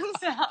surround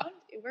sound.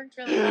 It worked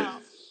really well.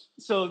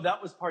 So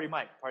that was Party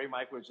Mike. Party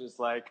Mike was just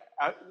like,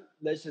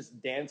 let's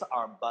just dance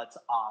our butts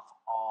off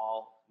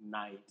all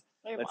night.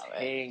 Let's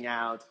hang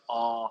out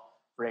all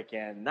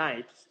freaking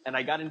night. And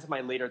I got into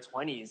my later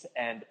 20s,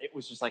 and it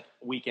was just like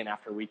weekend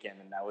after weekend.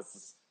 And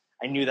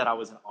I knew that I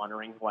wasn't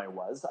honoring who I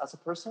was as a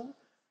person.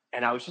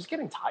 And I was just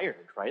getting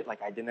tired, right?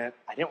 Like I didn't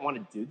want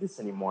to do this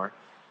anymore.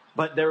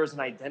 But there was an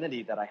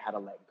identity that I had to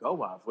let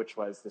go of, which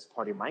was this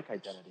Party Mike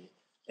identity.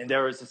 And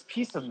there was this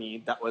piece of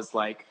me that was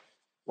like,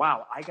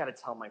 wow, I got to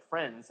tell my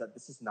friends that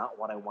this is not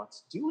what I want to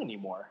do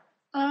anymore.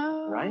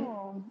 Oh, right?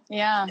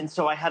 Yeah. And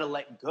so I had to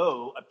let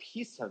go a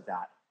piece of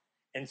that.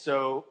 And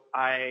so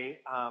I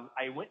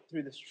went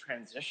through this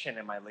transition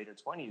in my later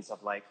 20s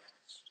of like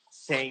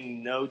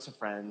saying no to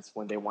friends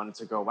when they wanted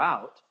to go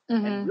out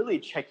and really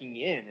checking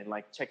in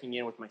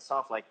with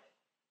myself. Like,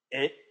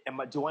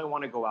 do I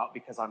want to go out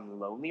because I'm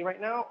lonely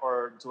right now?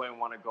 Or do I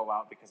want to go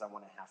out because I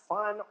want to have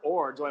fun?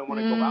 Or do I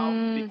want to go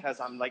out because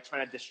I'm like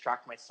trying to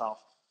distract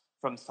myself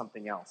from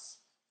something else?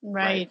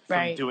 Right.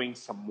 From doing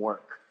some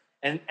work.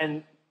 And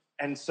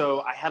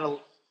so I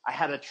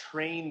had to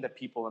train the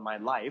people in my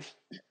life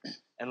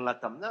and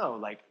let them know,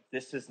 like,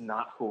 this is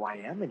not who I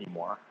am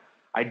anymore.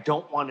 I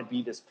don't want to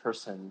be this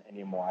person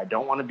anymore. I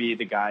don't want to be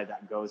the guy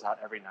that goes out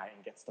every night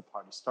and gets the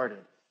party started.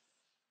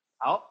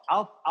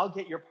 I'll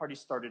get your party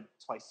started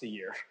twice a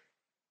year,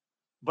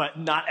 but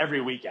not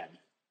every weekend,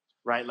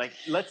 right? Like,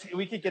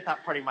 we could get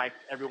that Party Mike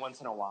every once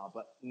in a while,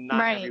 but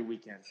not every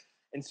weekend.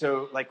 And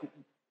so like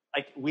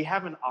we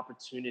have an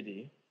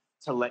opportunity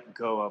to let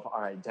go of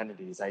our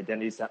identities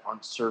that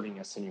aren't serving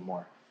us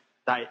anymore.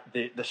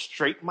 The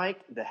straight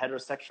Mike, the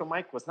heterosexual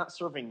Mike, was not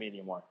serving me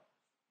anymore.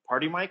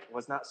 Party Mike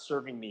was not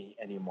serving me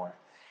anymore.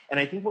 And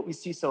I think what we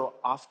see so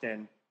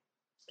often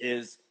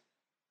is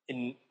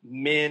in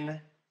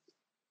men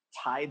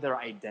tie their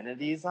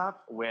identities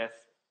up with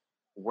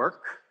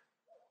work,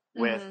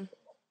 with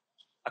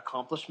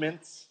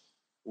accomplishments,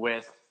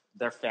 with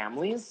their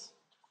families.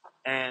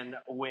 And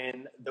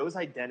when those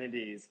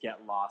identities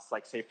get lost,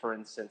 like say, for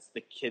instance,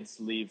 the kids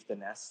leave the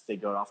nest, they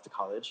go off to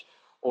college,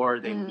 or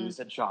they lose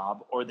a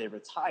job, or they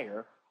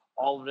retire,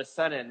 all of a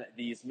sudden,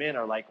 these men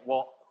are like,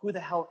 well, who the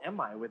hell am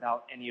I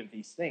without any of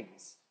these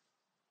things?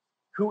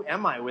 Who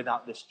am I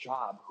without this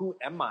job? Who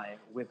am I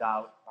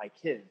without my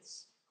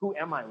kids? Who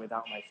am I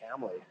without my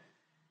family?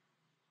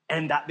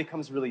 And that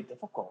becomes really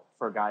difficult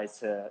for guys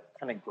to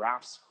kind of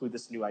grasp who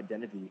this new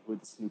identity, who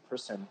this new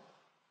person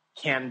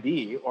can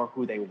be, or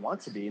who they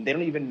want to be. And they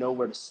don't even know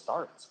where to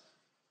start,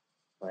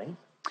 right?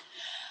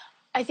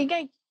 I think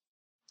I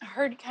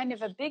heard kind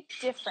of a big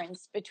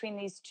difference between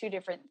these two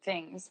different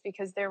things,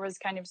 because there was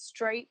kind of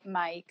straight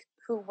Mike,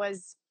 who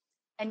was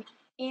an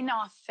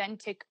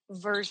inauthentic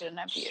version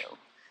of you.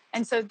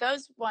 And so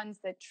those ones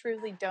that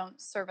truly don't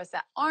serve us,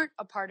 that aren't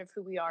a part of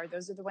who we are,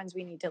 those are the ones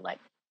we need to let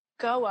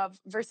go of,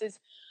 versus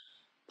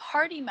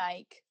Party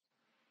Mike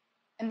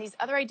and these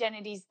other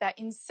identities that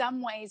in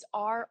some ways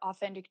are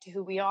authentic to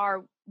who we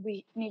are.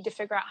 We need to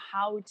figure out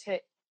how to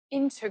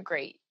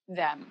integrate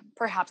them,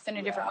 perhaps in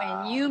a different way.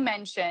 And you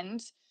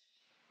mentioned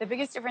the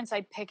biggest difference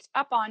I picked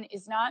up on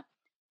is not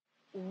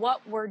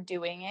what we're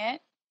doing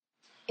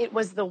it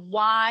was the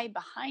why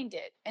behind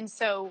it. And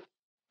so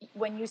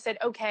when you said,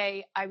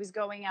 okay, I was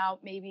going out,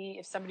 maybe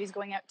if somebody's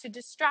going out to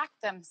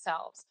distract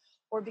themselves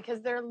or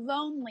because they're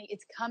lonely,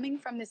 it's coming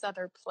from this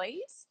other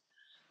place,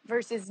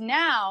 versus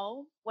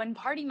now when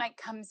Party Mike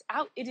comes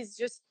out, it is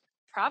just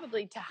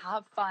probably to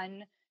have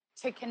fun,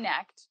 to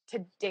connect,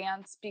 to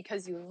dance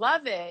because you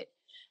love it.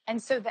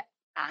 And so the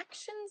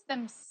actions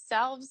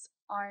themselves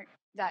aren't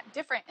that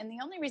different. And the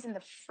only reason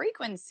the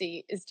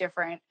frequency is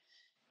different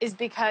is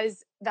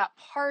because that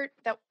part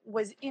that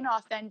was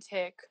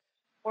inauthentic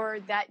or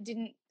that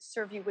didn't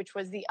serve you, which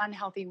was the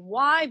unhealthy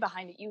why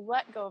behind it, you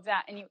let go of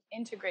that and you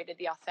integrated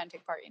the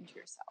authentic part into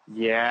yourself.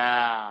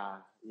 Yeah,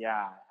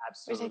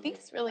 absolutely. Which I think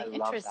is really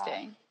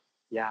interesting.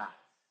 Yeah,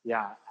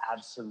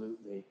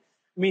 absolutely.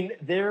 I mean,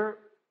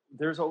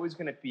 there's always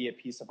going to be a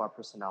piece of our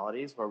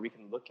personalities where we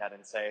can look at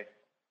and say,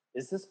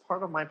 is this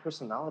part of my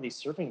personality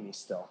serving me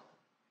still?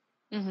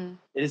 Mm-hmm.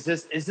 Is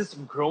this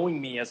growing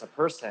me as a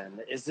person?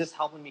 Is this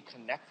helping me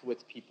connect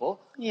with people?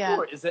 Yeah.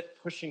 Or is it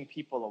pushing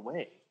people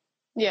away?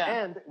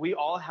 Yeah. And we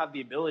all have the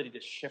ability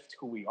to shift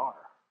who we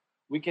are.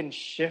 We can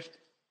shift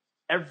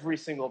every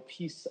single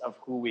piece of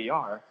who we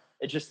are.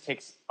 It just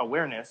takes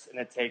awareness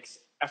and it takes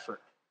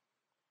effort.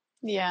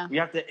 Yeah. We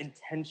have to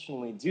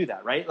intentionally do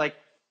that, right? Like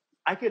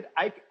I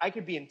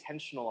could be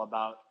intentional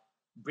about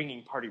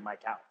bringing Party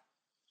Mike out.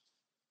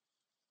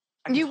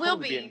 You will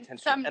be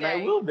someday. And I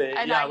will be.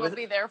 And I will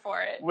be there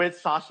for it. With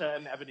Sasha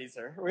and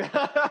Ebenezer.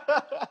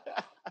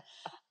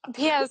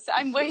 P.S.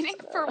 I'm waiting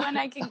for when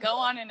I can go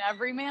on an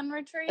everyman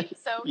retreat.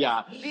 So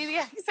if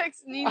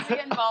BDXX needs to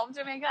get involved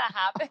to make that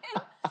happen,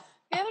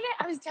 The other day,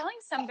 I was telling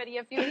somebody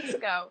a few weeks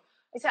ago,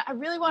 I said, I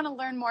really want to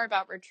learn more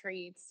about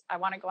retreats. I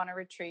want to go on a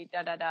retreat,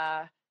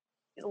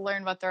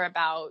 learn what they're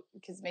about,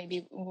 because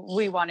maybe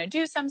we want to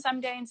do some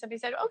someday. And somebody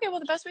said, okay, well,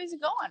 the best way is to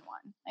go on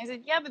one. I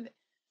said, yeah, but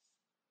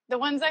the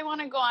ones I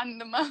want to go on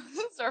the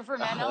most are for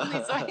men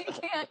only, so I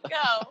can't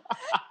go.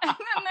 And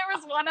then there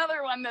was one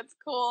other one that's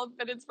cool,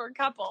 but it's for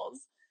couples.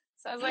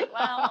 So I was like,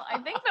 well, I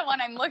think the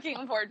one I'm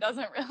looking for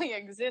doesn't really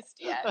exist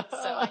yet, so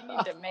I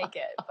need to make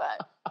it.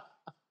 But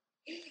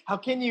how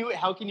can you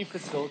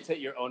facilitate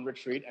your own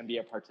retreat and be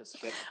a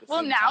participant at the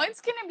well, same now time?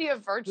 it's going to be a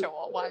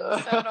virtual one,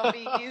 so it'll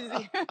be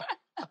easier.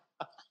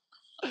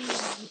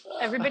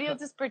 Everybody will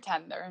just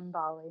pretend they're in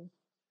Bali.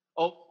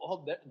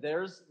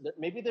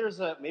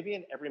 Maybe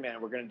in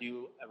Everyman we're going to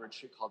do a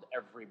retreat called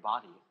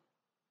Everybody.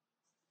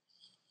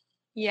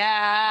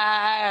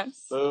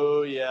 Yes.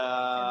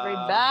 Booyah.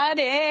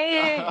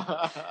 Everybody,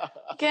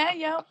 get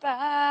your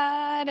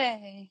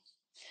body.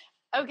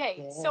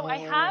 Okay, so I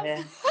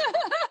have...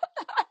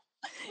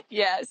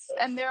 Yes,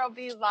 and there will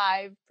be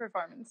live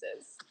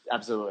performances.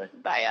 Absolutely.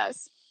 By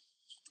us.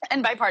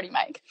 And by Party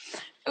Mike.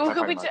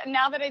 Party Mike.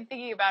 Now that I'm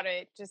thinking about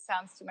it, just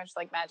sounds too much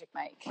like Magic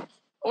Mike.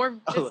 Or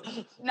just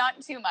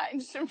not too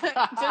much, but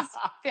just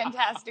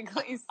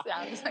fantastically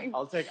sounds like...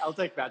 I'll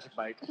take Magic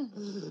Mike.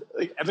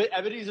 Like,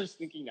 Ebenezer's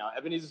thinking now.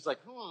 Ebenezer's like,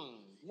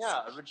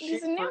 yeah, a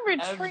retreat for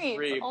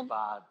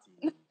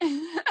everybody.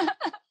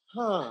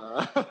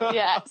 Huh.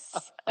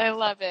 Yes, I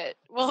love it.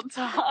 We'll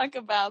talk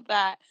about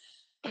that.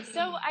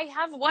 So I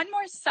have one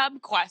more sub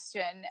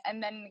question,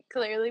 and then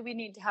clearly we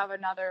need to have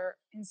another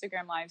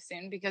Instagram Live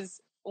soon,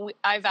 because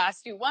I've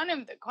asked you one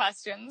of the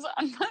questions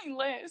on my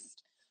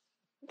list.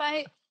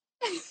 But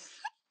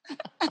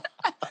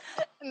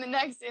and the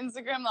next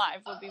Instagram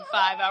Live will be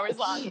 5 hours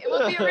long. It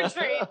will be a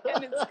retreat,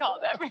 and it's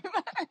called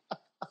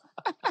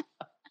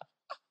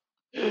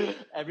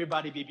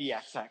Everybody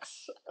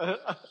BBXX.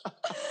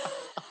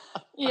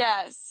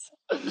 Yes.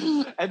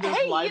 And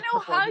hey,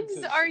 hugs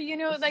are,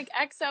 like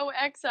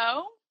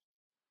XOXO.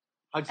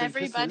 Hugs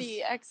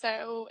Everybody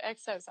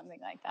XOXO, something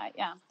like that.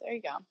 Yeah, there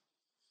you go.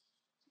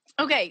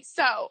 Okay,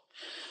 so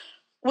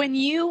when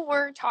you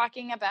were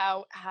talking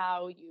about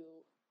how you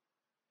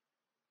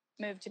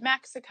moved to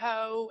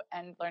Mexico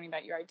and learning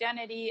about your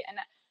identity, and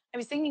I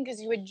was thinking,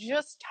 because you had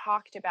just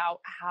talked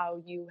about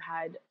how you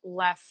had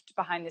left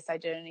behind this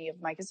identity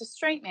of Mike as a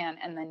straight man,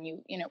 and then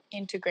you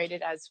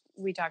integrated, as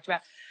we talked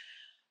about,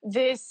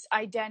 this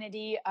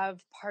identity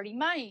of Party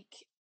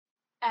Mike.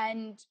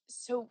 And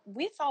so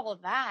with all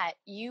of that,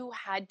 you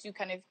had to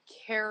kind of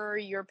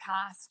carry your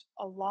past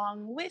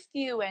along with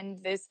you,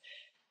 and this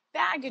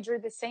baggage, or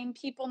the same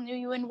people knew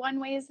you in one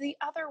way as the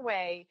other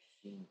way.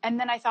 And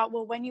then I thought,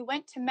 well, when you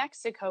went to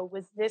Mexico,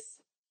 was this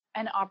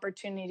an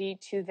opportunity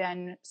to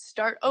then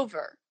start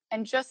over?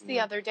 And just the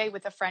other day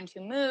with a friend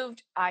who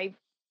moved, I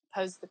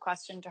posed the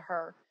question to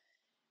her,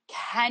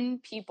 can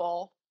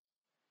people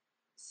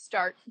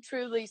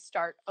truly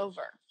start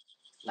over?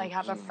 Like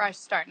have a fresh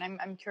start? And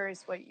I'm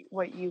curious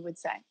what you would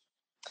say.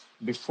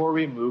 Before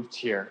we moved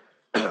here,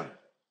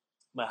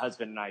 my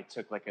husband and I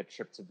took like a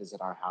trip to visit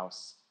our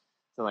house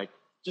to like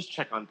just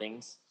check on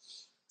things.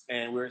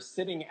 And we were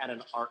sitting at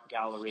an art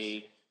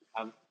gallery,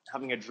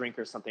 having a drink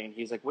or something. And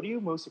he's like, what are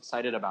you most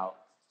excited about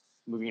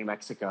moving to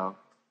Mexico?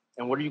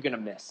 And what are you going to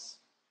miss?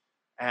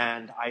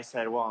 And I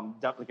said, well, I'm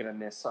definitely going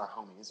to miss our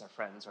homies, our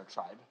friends, our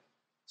tribe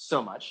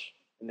so much.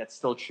 And that's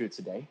still true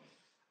today.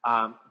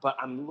 But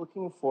I'm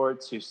looking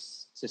forward to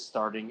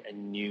starting a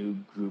new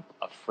group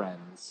of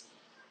friends,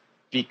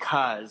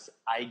 because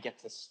I get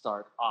to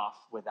start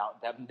off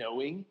without them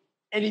knowing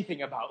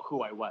anything about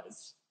who I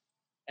was.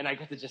 And I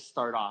get to just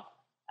start off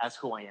as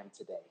who I am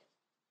today.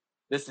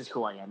 This is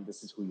who I am.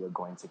 This is who you're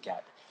going to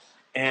get.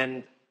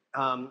 And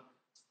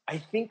I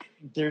think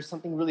there's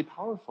something really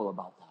powerful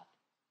about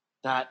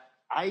that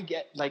I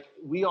get, like,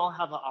 we all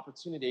have an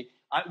opportunity.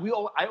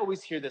 I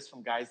always hear this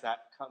from guys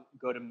that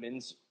go to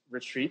men's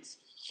retreats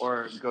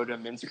or go to a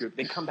men's group.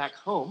 They come back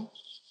home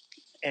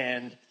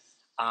and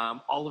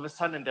all of a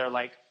sudden they're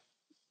like,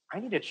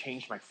 I need to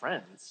change my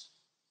friends.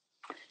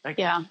 Like,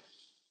 yeah.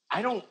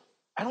 I don't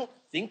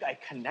think I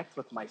connect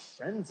with my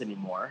friends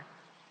anymore.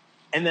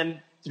 And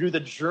then through the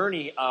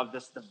journey of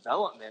this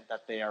development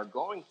that they are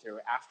going through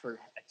after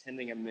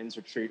attending a men's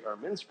retreat or a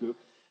men's group,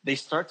 they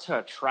start to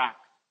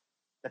attract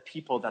the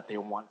people that they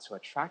want to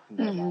attract in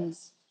their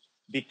lives,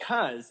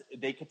 because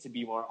they get to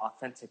be more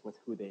authentic with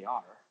who they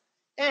are.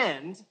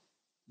 And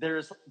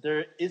there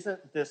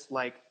isn't this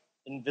like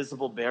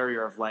invisible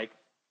barrier of like,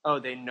 oh,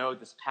 they know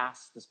this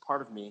past, this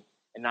part of me,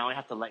 and now I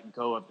have to let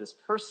go of this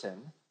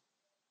person.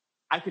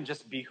 I can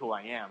just be who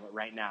I am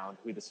right now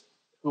and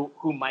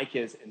who Mike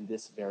is in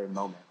this very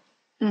moment.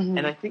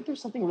 And I think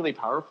there's something really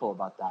powerful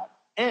about that.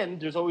 And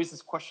there's always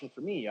this question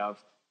for me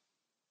of,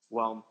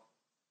 well,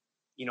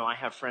 I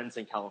have friends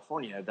in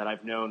California that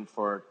I've known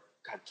for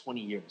 20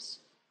 years,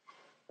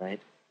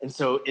 right? And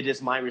so it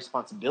is my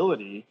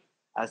responsibility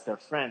as their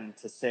friend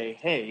to say,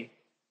 hey,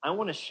 I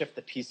want to shift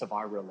the piece of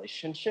our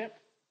relationship,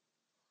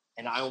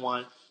 and I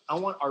want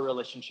our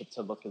relationship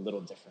to look a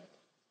little different.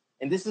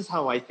 And this is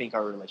how I think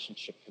our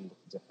relationship can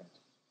look different.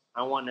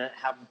 I want to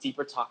have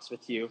deeper talks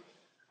with you.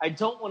 I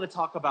don't want to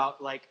talk about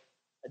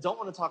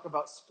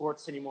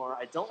sports anymore.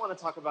 I don't want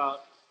to talk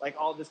about like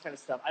all this kind of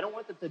stuff. I don't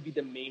want that to be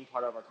the main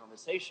part of our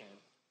conversation.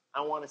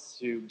 I want us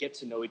to get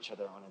to know each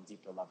other on a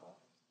deeper level,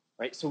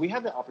 right? So we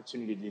have the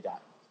opportunity to do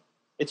that.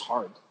 It's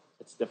hard.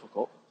 It's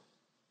difficult.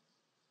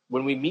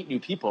 When we meet new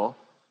people,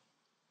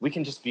 we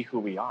can just be who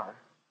we are,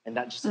 and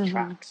that just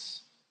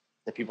attracts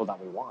the people that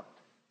we want.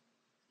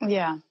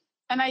 Yeah.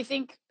 And I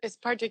think it's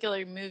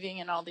particularly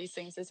moving and all these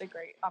things is a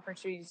great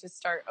opportunity to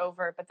start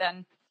over. But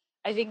then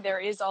I think there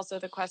is also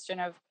the question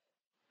of,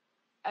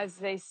 as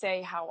they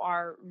say, how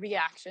our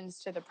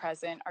reactions to the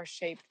present are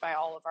shaped by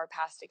all of our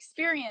past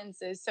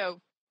experiences.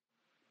 So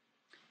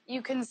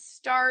you can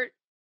start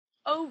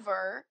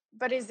over,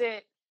 but is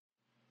it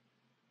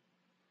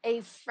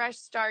a fresh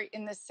start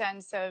in the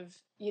sense of,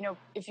 you know,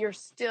 if you're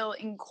still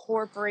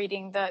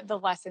incorporating the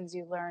lessons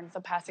you learned,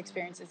 the past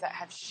experiences that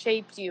have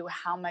shaped you,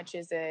 how much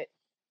is it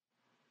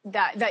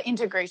that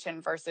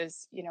integration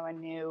versus, you know, a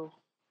new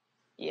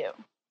you?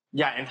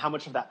 Yeah, and how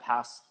much of that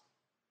past,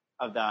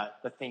 of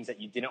the things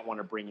that you didn't want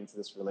to bring into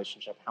this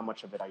relationship, how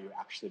much of it are you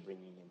actually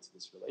bringing into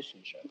this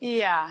relationship?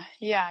 Yeah,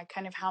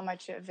 kind of how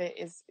much of it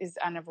is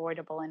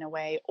unavoidable in a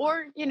way,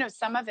 or, you know,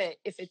 some of it,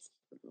 if it's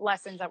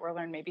lessons that were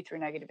learned maybe through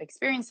negative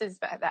experiences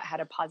but that had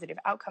a positive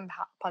outcome,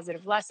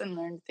 positive lesson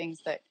learned,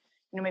 things that,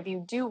 you know, maybe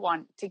you do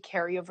want to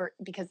carry over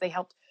because they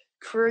helped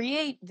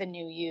create the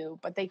new you,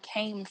 but they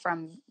came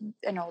from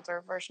an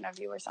older version of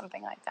you or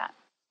something like that.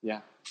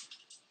 Yeah.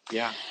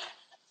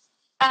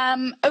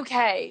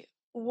 Okay,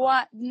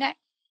 what next?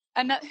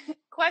 Another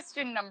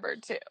question number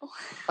 2.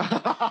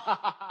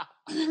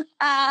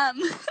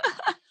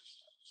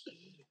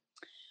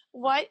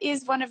 What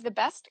is one of the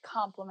best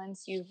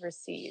compliments you've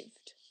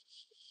received?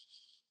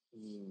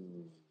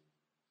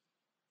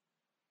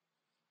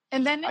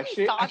 And then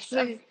any thoughts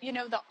of, you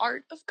know, the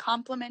art of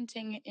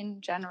complimenting in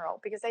general?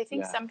 Because I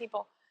think some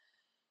people,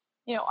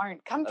 you know,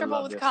 aren't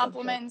comfortable with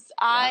compliments.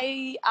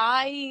 I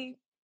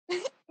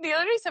the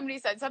other day somebody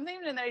said something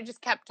and then I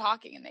just kept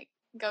talking and they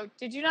go,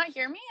 "Did you not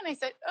hear me?" And I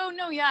said, "Oh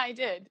no, yeah, I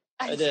did.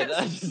 I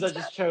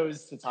just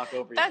chose to talk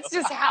over you." That's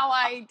just how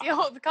I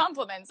deal with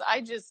compliments.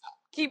 I just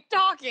keep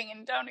talking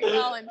and don't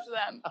acknowledge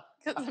them,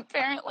 because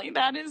apparently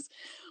that is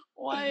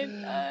what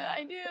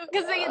I do.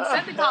 Because they had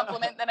said the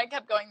compliment, then I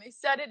kept going. They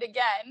said it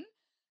again,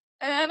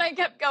 and then I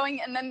kept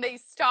going, and then they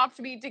stopped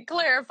me to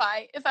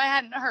clarify if I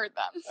hadn't heard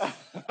them.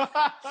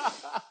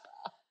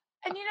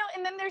 And, you know,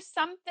 and then there's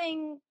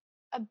something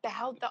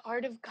about the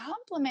art of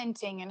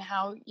complimenting and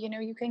how, you know,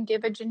 you can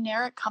give a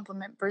generic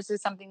compliment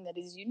versus something that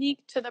is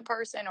unique to the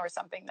person, or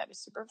something that is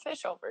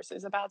superficial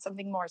versus about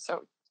something more.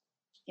 So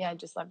yeah, I'd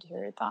just love to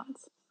hear your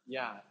thoughts.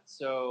 Yeah.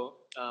 So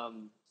I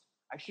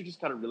actually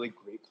just got a really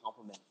great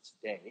compliment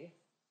today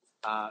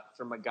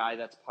from a guy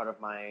that's part of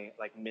my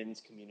like men's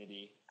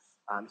community.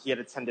 He had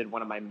attended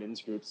one of my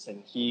men's groups,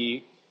 and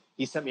he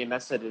sent me a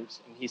message,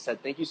 and he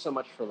said, "Thank you so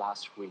much for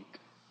last week.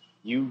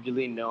 You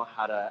really know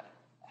how to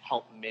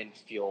help men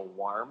feel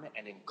warm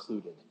and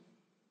included."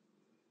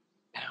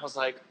 And I was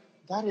like,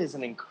 that is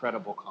an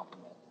incredible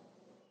compliment.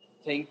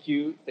 Thank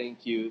you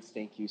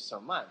so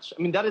much.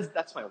 I mean,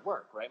 that's my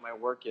work, right? My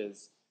work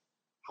is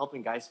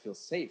helping guys feel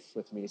safe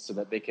with me so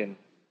that they can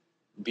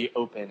be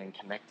open and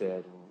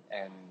connected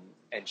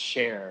and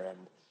share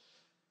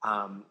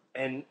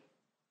and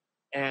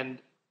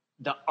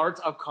the art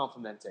of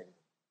complimenting,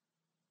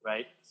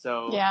 right?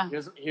 So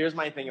here's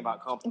my thing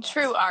about compliments.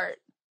 True art.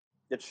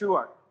 The true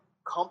art.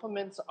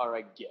 Compliments are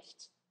a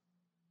gift.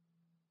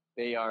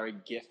 They are a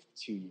gift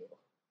to you.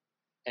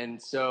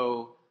 And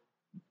so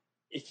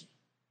if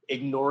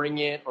ignoring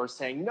it or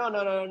saying, no,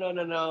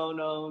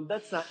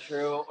 that's not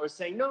true, or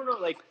saying, no,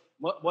 like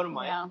one of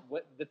my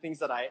things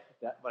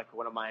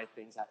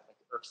that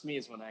irks me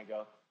is when I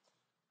go,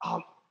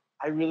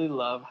 I really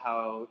love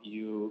how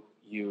you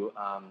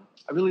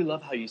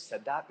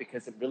said that,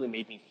 because it really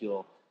made me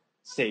feel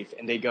safe.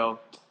 And they go,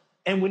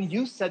 and when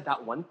you said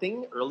that one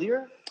thing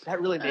earlier, that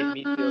really made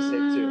me feel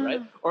safe too,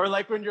 right? Or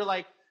like when you're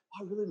like,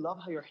 I really love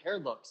how your hair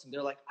looks, and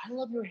they're like, I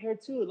love your hair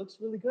too, it looks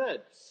really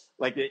good.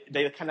 Like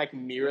they kind of like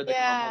mirror the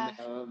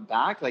compliment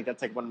back. Like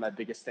that's like one of my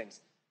biggest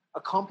things.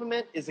 A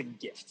compliment is a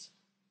gift.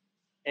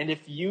 And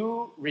if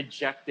you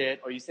reject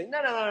it, or you say, no,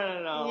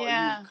 or you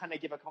kind of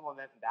give a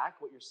compliment back,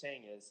 what you're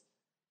saying is,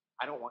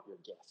 I don't want your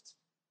gift.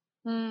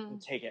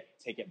 Take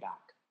it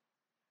back,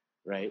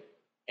 right?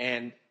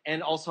 And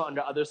also on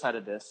the other side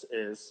of this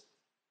is,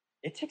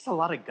 it takes a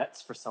lot of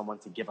guts for someone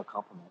to give a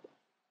compliment.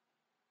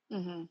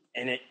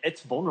 And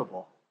it's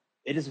vulnerable.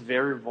 It is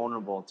very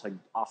vulnerable to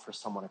offer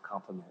someone a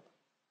compliment.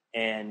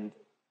 And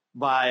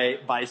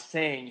by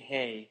saying,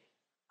 hey,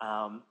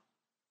 I'm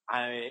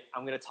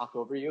going to talk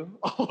over you,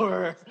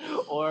 or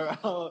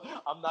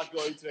I'm not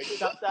going to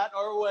accept that,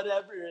 or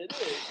whatever it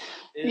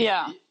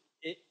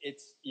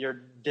is,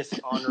 you're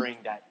dishonoring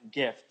that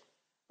gift.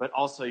 But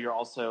also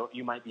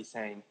you might be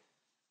saying,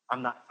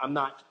 I'm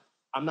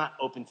not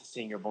open to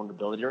seeing your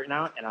vulnerability right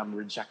now, and I'm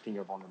rejecting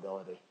your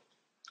vulnerability.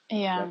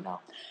 right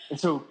now. And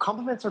so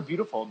compliments are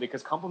beautiful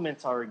because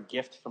compliments are a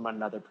gift from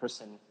another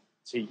person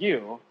to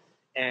you.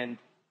 And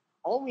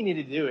all we need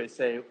to do is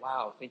say,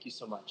 wow, thank you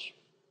so much.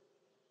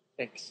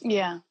 Thanks.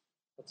 Yeah.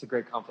 That's a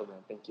great compliment.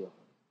 Thank you.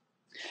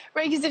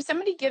 Right, because if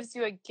somebody gives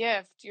you a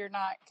gift, you're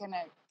not going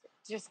to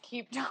just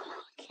keep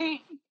talking.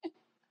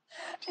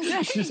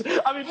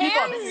 I mean,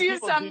 hands you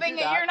something,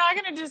 do and you're not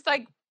going to just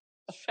like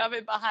shove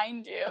it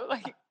behind you,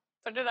 like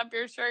put it up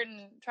your shirt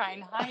and try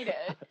and hide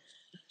it.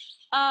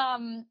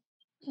 I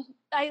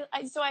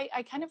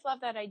kind of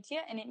love that idea,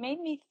 and it made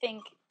me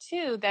think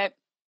too that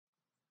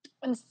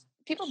when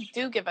people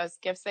do give us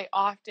gifts, they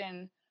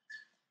often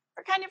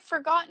are kind of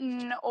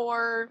forgotten,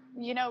 or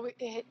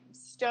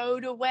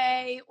stowed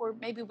away, or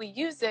maybe we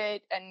use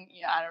it and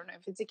I don't know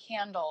if it's a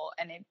candle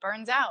and it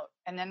burns out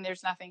and then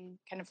there's nothing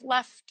kind of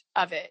left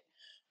of it,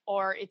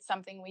 or it's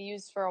something we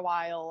use for a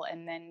while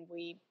and then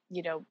we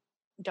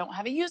don't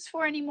have a use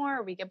for anymore,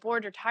 or we get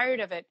bored or tired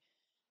of it,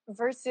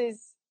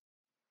 versus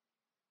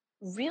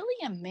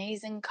really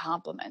amazing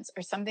compliments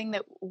are something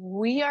that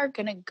we are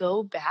going to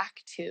go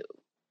back to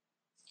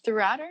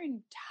throughout our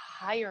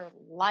entire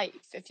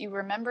life. If you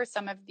remember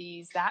some of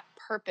these, that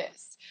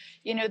purpose,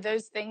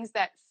 those things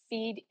that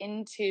feed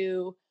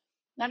into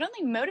not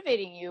only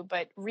motivating you,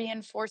 but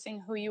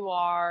reinforcing who you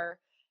are.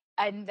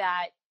 And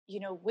that,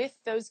 with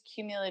those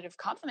cumulative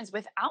compliments,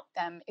 without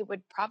them, it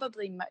would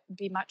probably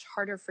be much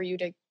harder for you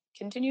to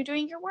continue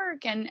doing your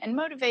work and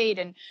motivate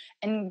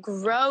and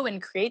grow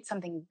and create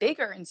something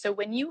bigger. And so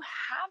when you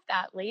have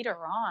that later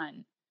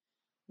on,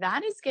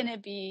 that is going to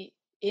be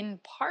in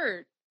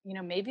part,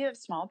 maybe a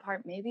small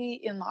part, maybe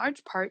in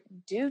large part,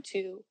 due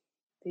to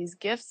these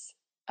gifts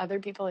other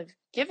people have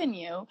given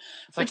you,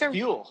 it's which like are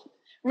fuel.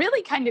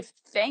 Really kind of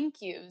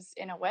thank yous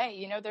in a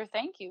way. They're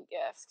thank you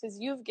gifts because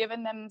you've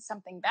given them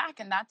something back,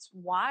 and that's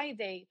why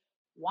they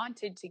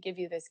wanted to give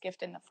you this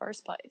gift in the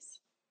first place.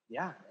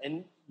 Yeah,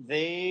 and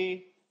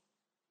they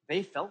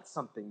felt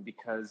something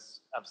because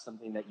of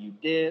something that you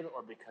did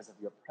or because of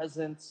your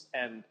presence.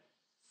 And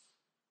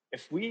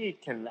if we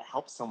can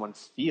help someone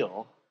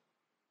feel,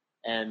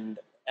 and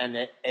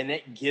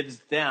it gives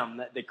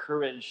them the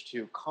courage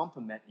to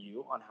compliment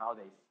you on how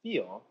they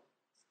feel,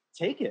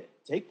 take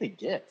the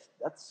gift.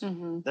 That's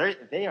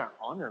they are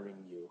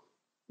honoring you.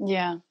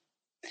 Yeah.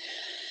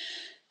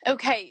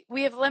 Okay,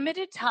 we have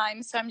limited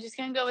time, so I'm just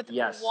going to go with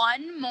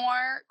one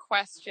more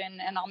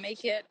question, and I'll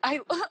make it. I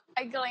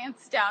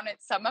glanced down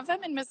at some of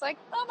them and was like,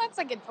 "Oh, that's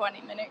like a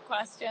 20-minute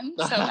question."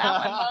 So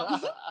that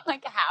one,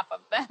 like half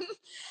of them.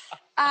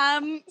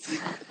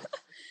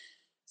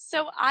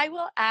 So I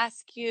will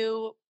ask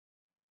you,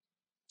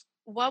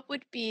 what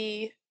would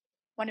be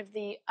one of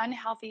the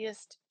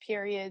unhealthiest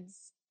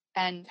periods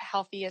and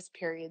healthiest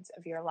periods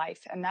of your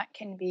life? And that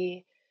can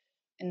be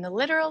in the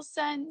literal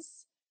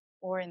sense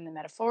or in the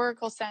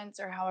metaphorical sense,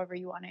 or however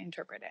you want to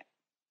interpret it.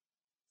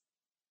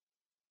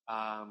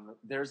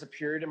 There's a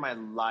period in my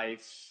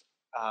life,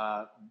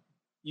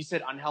 you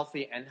said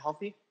unhealthy and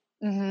healthy?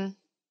 Mm-hmm.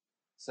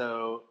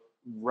 So,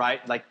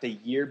 right, like the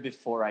year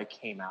before I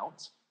came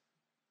out,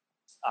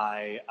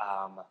 I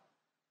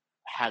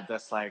had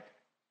this like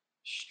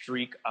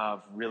streak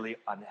of really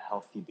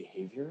unhealthy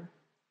behavior,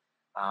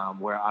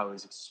 where I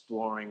was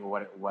exploring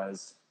what it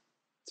was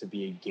to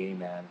be a gay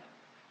man,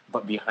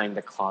 but behind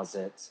the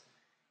closet,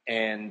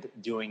 and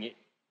doing it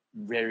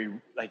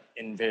and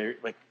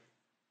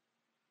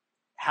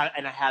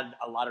I had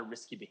a lot of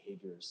risky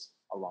behaviors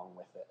along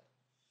with it.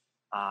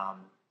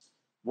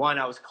 One,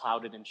 I was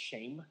clouded in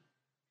shame.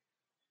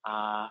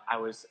 I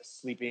was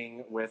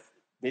sleeping with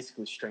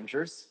basically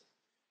strangers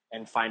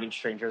and finding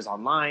strangers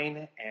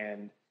online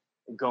and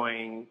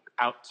going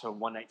out to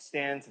one-night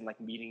stands and like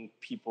meeting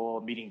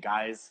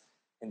guys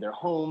in their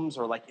homes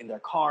or like in their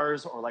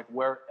cars or like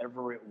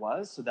wherever it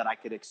was, so that I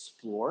could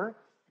explore.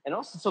 And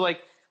also, so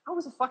like I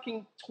was a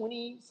fucking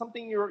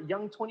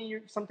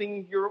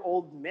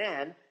 20-something-year-old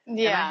man,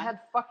 and I had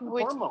fucking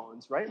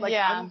hormones, right? Like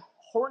I'm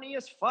horny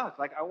as fuck.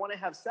 Like I want to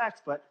have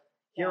sex, but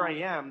here I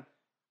am.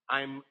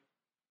 I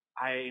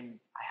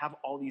have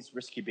all these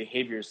risky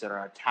behaviors that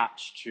are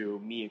attached to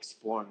me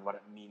exploring what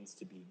it means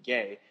to be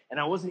gay, and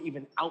I wasn't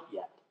even out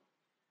yet,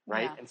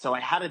 right? Yeah. And so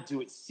I had to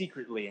do it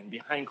secretly and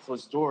behind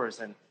closed doors,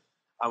 and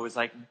I was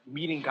like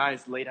meeting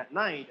guys late at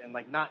night and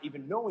like not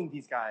even knowing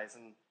these guys,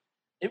 and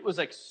it was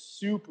like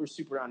super,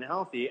 super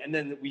unhealthy. And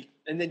then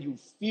you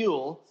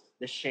feel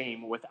the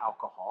shame with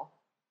alcohol,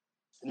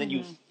 and then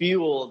you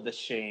feel the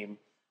shame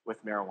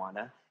with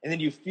marijuana, and then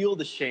you feel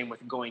the shame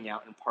with going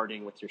out and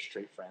partying with your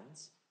straight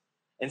friends.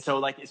 And so,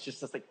 like, it's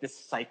just like this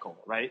cycle,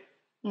 right?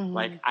 Mm-hmm.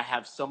 Like, I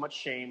have so much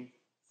shame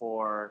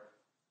for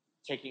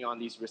taking on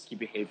these risky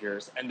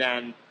behaviors. And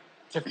then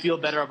to feel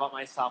better about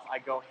myself, I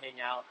go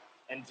hang out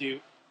and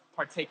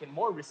partake in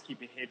more risky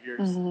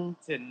behaviors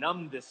to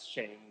numb this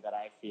shame that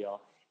I feel.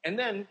 And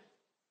then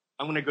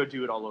I'm going to go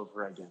do it all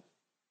over again.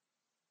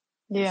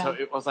 Yeah. So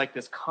it was like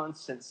this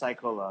constant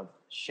cycle of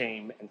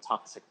shame and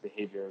toxic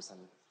behaviors.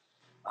 And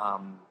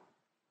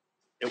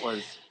it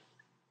was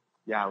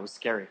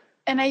scary.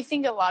 And I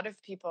think a lot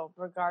of people,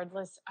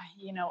 regardless,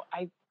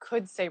 I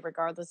could say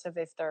regardless of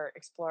if they're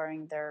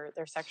exploring their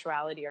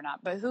sexuality or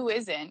not, but who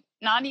isn't?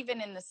 Not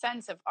even in the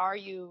sense of are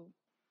you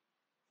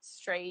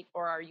straight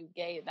or are you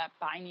gay, that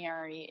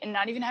binary, and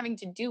not even having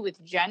to do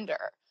with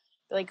gender.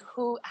 Like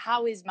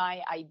how is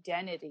my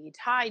identity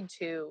tied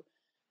to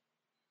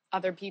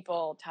other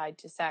people, tied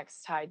to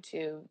sex, tied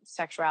to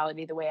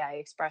sexuality, the way I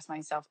express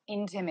myself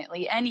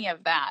intimately, any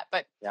of that.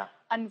 But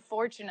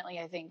unfortunately,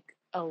 I think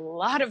a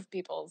lot of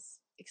people's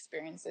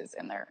experiences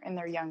in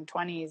their young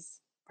 20s,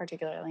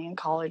 particularly in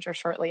college or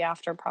shortly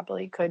after,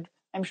 probably could,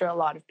 I'm sure a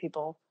lot of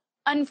people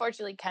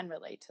unfortunately can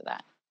relate to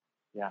that.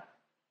 Yeah.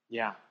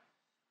 Yeah.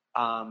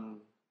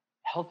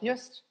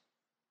 Healthiest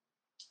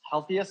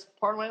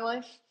part of my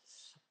life.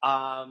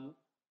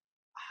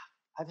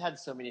 I've had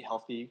so many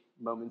healthy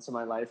moments in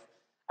my life.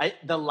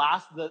 The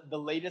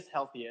latest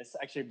healthiest,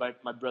 actually,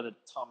 my brother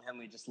Tom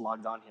Henley just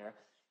logged on here.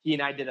 He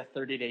and I did a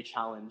 30-day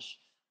challenge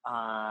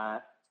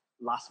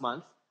last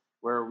month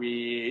where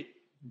we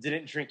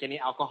didn't drink any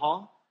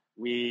alcohol.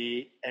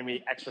 We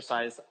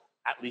exercised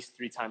at least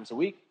 3 times a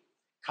week,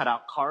 cut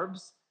out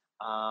carbs,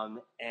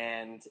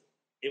 and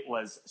it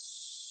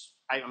was.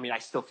 I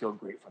still feel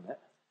great from it.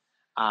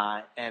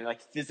 And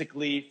like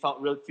physically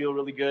feel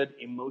really good,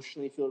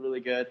 emotionally feel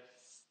really good,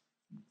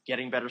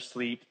 getting better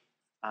sleep,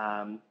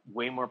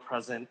 way more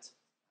present.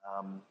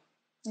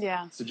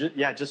 So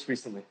just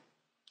recently.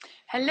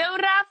 Hello,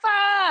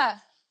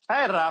 Rafa.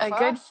 Hi, Rafa. A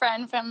good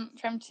friend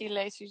from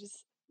Chile. She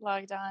just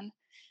logged on,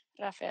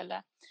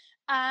 Rafaela.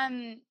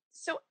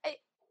 So,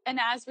 and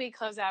as we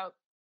close out,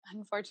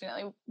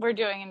 unfortunately, we're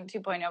doing in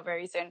 2.0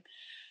 very soon.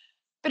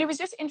 But it was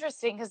just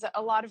interesting because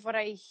a lot of what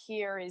I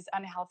hear is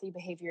unhealthy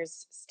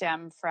behaviors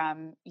stem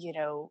from,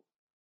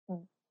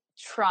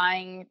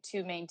 trying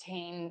to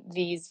maintain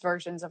these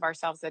versions of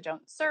ourselves that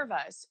don't serve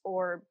us,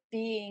 or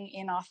being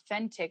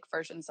inauthentic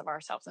versions of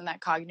ourselves, and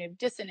that cognitive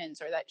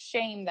dissonance or that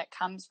shame that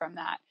comes from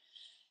that.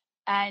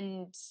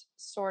 And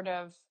sort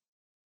of,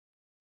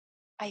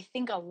 I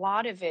think a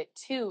lot of it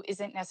too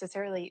isn't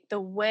necessarily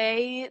the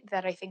way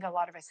that I think a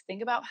lot of us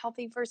think about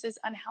healthy versus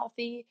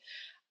unhealthy.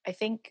 I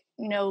think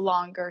no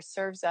longer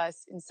serves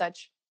us in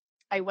such.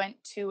 I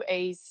went to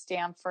a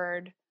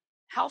Stanford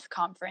health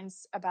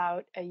conference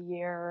about a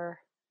year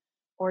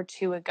or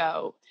 2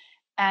 ago.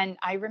 And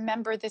I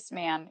remember this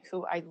man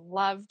who I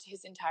loved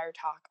his entire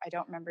talk. I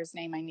don't remember his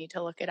name. I need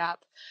to look it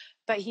up.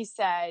 But he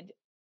said,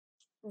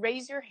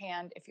 raise your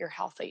hand if you're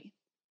healthy.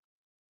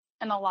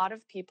 And a lot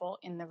of people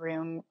in the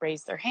room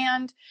raised their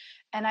hand.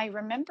 And I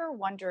remember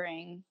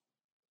wondering,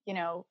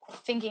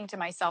 thinking to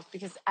myself,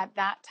 because at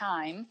that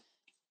time,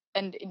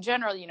 and in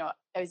general,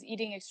 I was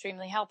eating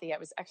extremely healthy. I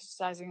was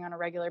exercising on a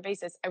regular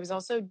basis. I was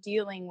also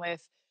dealing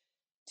with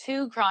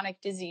 2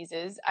 chronic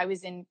diseases. I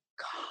was in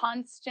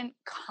constant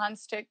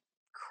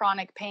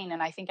chronic pain.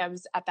 And I think I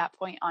was at that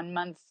point on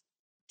month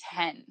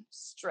 10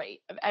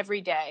 straight of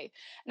every day.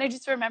 And I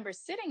just remember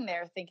sitting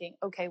there thinking,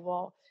 okay,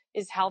 well,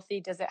 is healthy,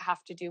 does it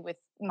have to do with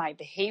my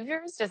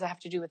behaviors? Does it have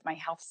to do with my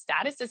health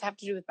status? Does it have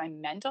to do with my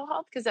mental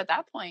health? Because at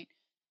that point,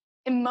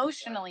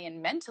 emotionally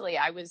and mentally,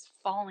 I was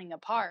falling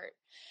apart.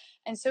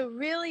 And so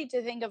really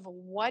to think of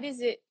what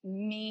does it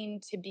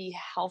mean to be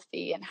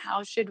healthy, and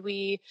how should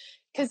we,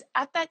 because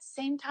at that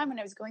same time when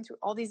I was going through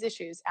all these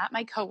issues at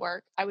my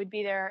co-work, I would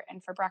be there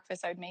and for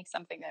breakfast I would make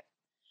something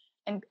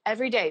and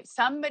every day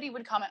somebody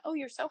would comment, oh,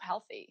 you're so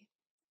healthy.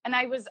 And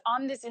I was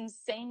on this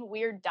insane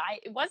weird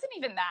diet. It wasn't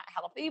even that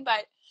healthy,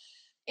 but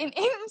in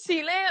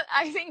Chile,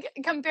 I think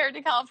compared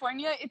to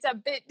California, it's a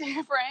bit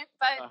different,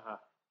 but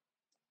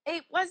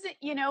it wasn't,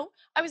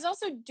 I was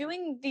also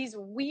doing these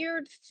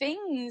weird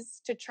things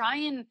to try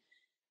and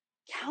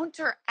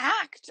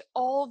counteract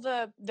all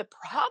the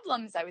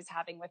problems I was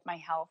having with my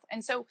health.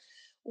 And so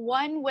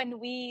when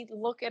we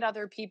look at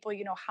other people,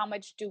 how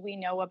much do we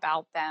know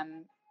about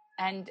them?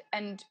 And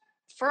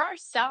for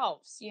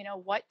ourselves,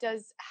 what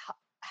does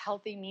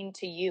healthy mean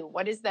to you?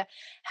 What is the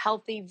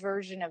healthy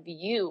version of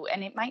you?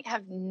 And it might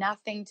have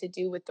nothing to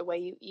do with the way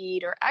you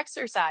eat or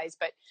exercise,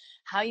 but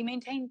how you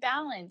maintain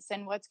balance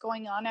and what's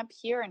going on up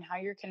here and how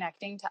you're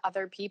connecting to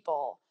other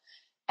people.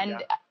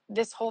 And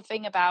this whole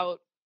thing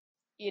about,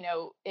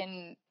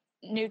 in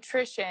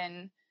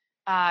nutrition,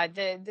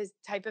 the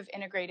type of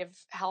integrative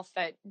health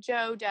that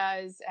Joe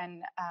does,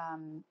 and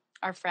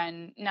our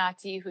friend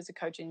Nati, who's a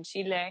coach in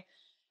Chile,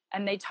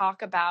 and they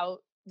talk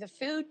about the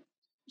food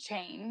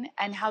chain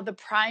and how the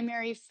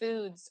primary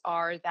foods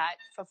are that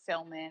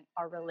fulfillment,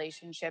 our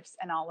relationships,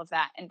 and all of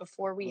that. And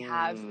before we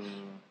have,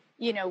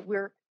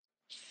 we're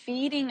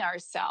feeding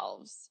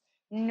ourselves,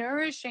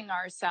 nourishing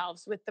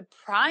ourselves with the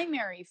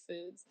primary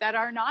foods that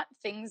are not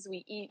things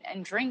we eat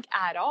and drink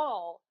at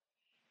all.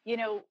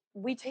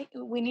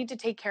 We need to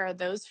take care of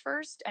those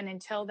first. And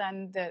until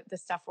then, the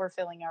stuff we're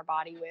filling our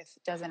body with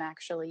doesn't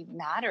actually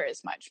matter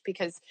as much,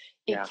 because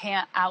it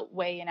can't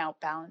outweigh and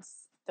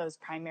outbalance those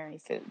primary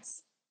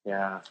foods.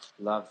 Yeah,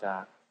 love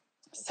that.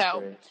 That's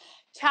so great.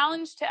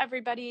 Challenge to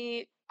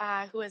everybody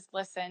who has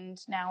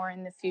listened now or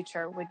in the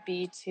future would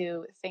be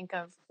to think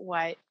of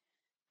what,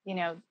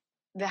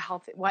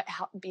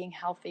 being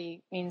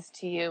healthy means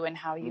to you and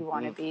how you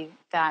want to Mm-hmm. be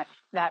that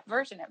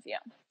version of you.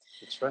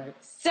 That's right.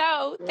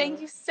 So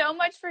thank you so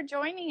much for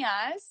joining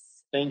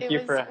us. Thank you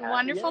for It was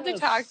wonderful to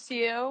talk to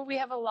you. We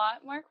have a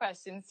lot more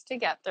questions to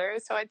get through.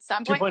 So at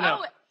some point,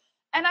 2.0.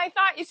 And I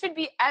thought it should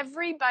be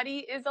everybody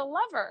is a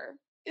lover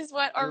is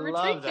what our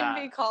retreat can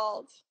be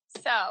called.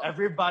 So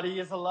everybody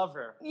is a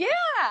lover. Yeah.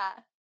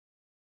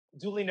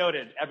 Duly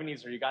noted.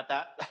 Ebenezer, you got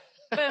that?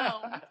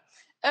 Boom.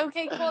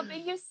 Okay, cool.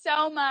 Thank you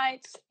so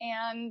much.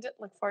 And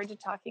look forward to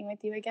talking with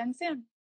you again soon.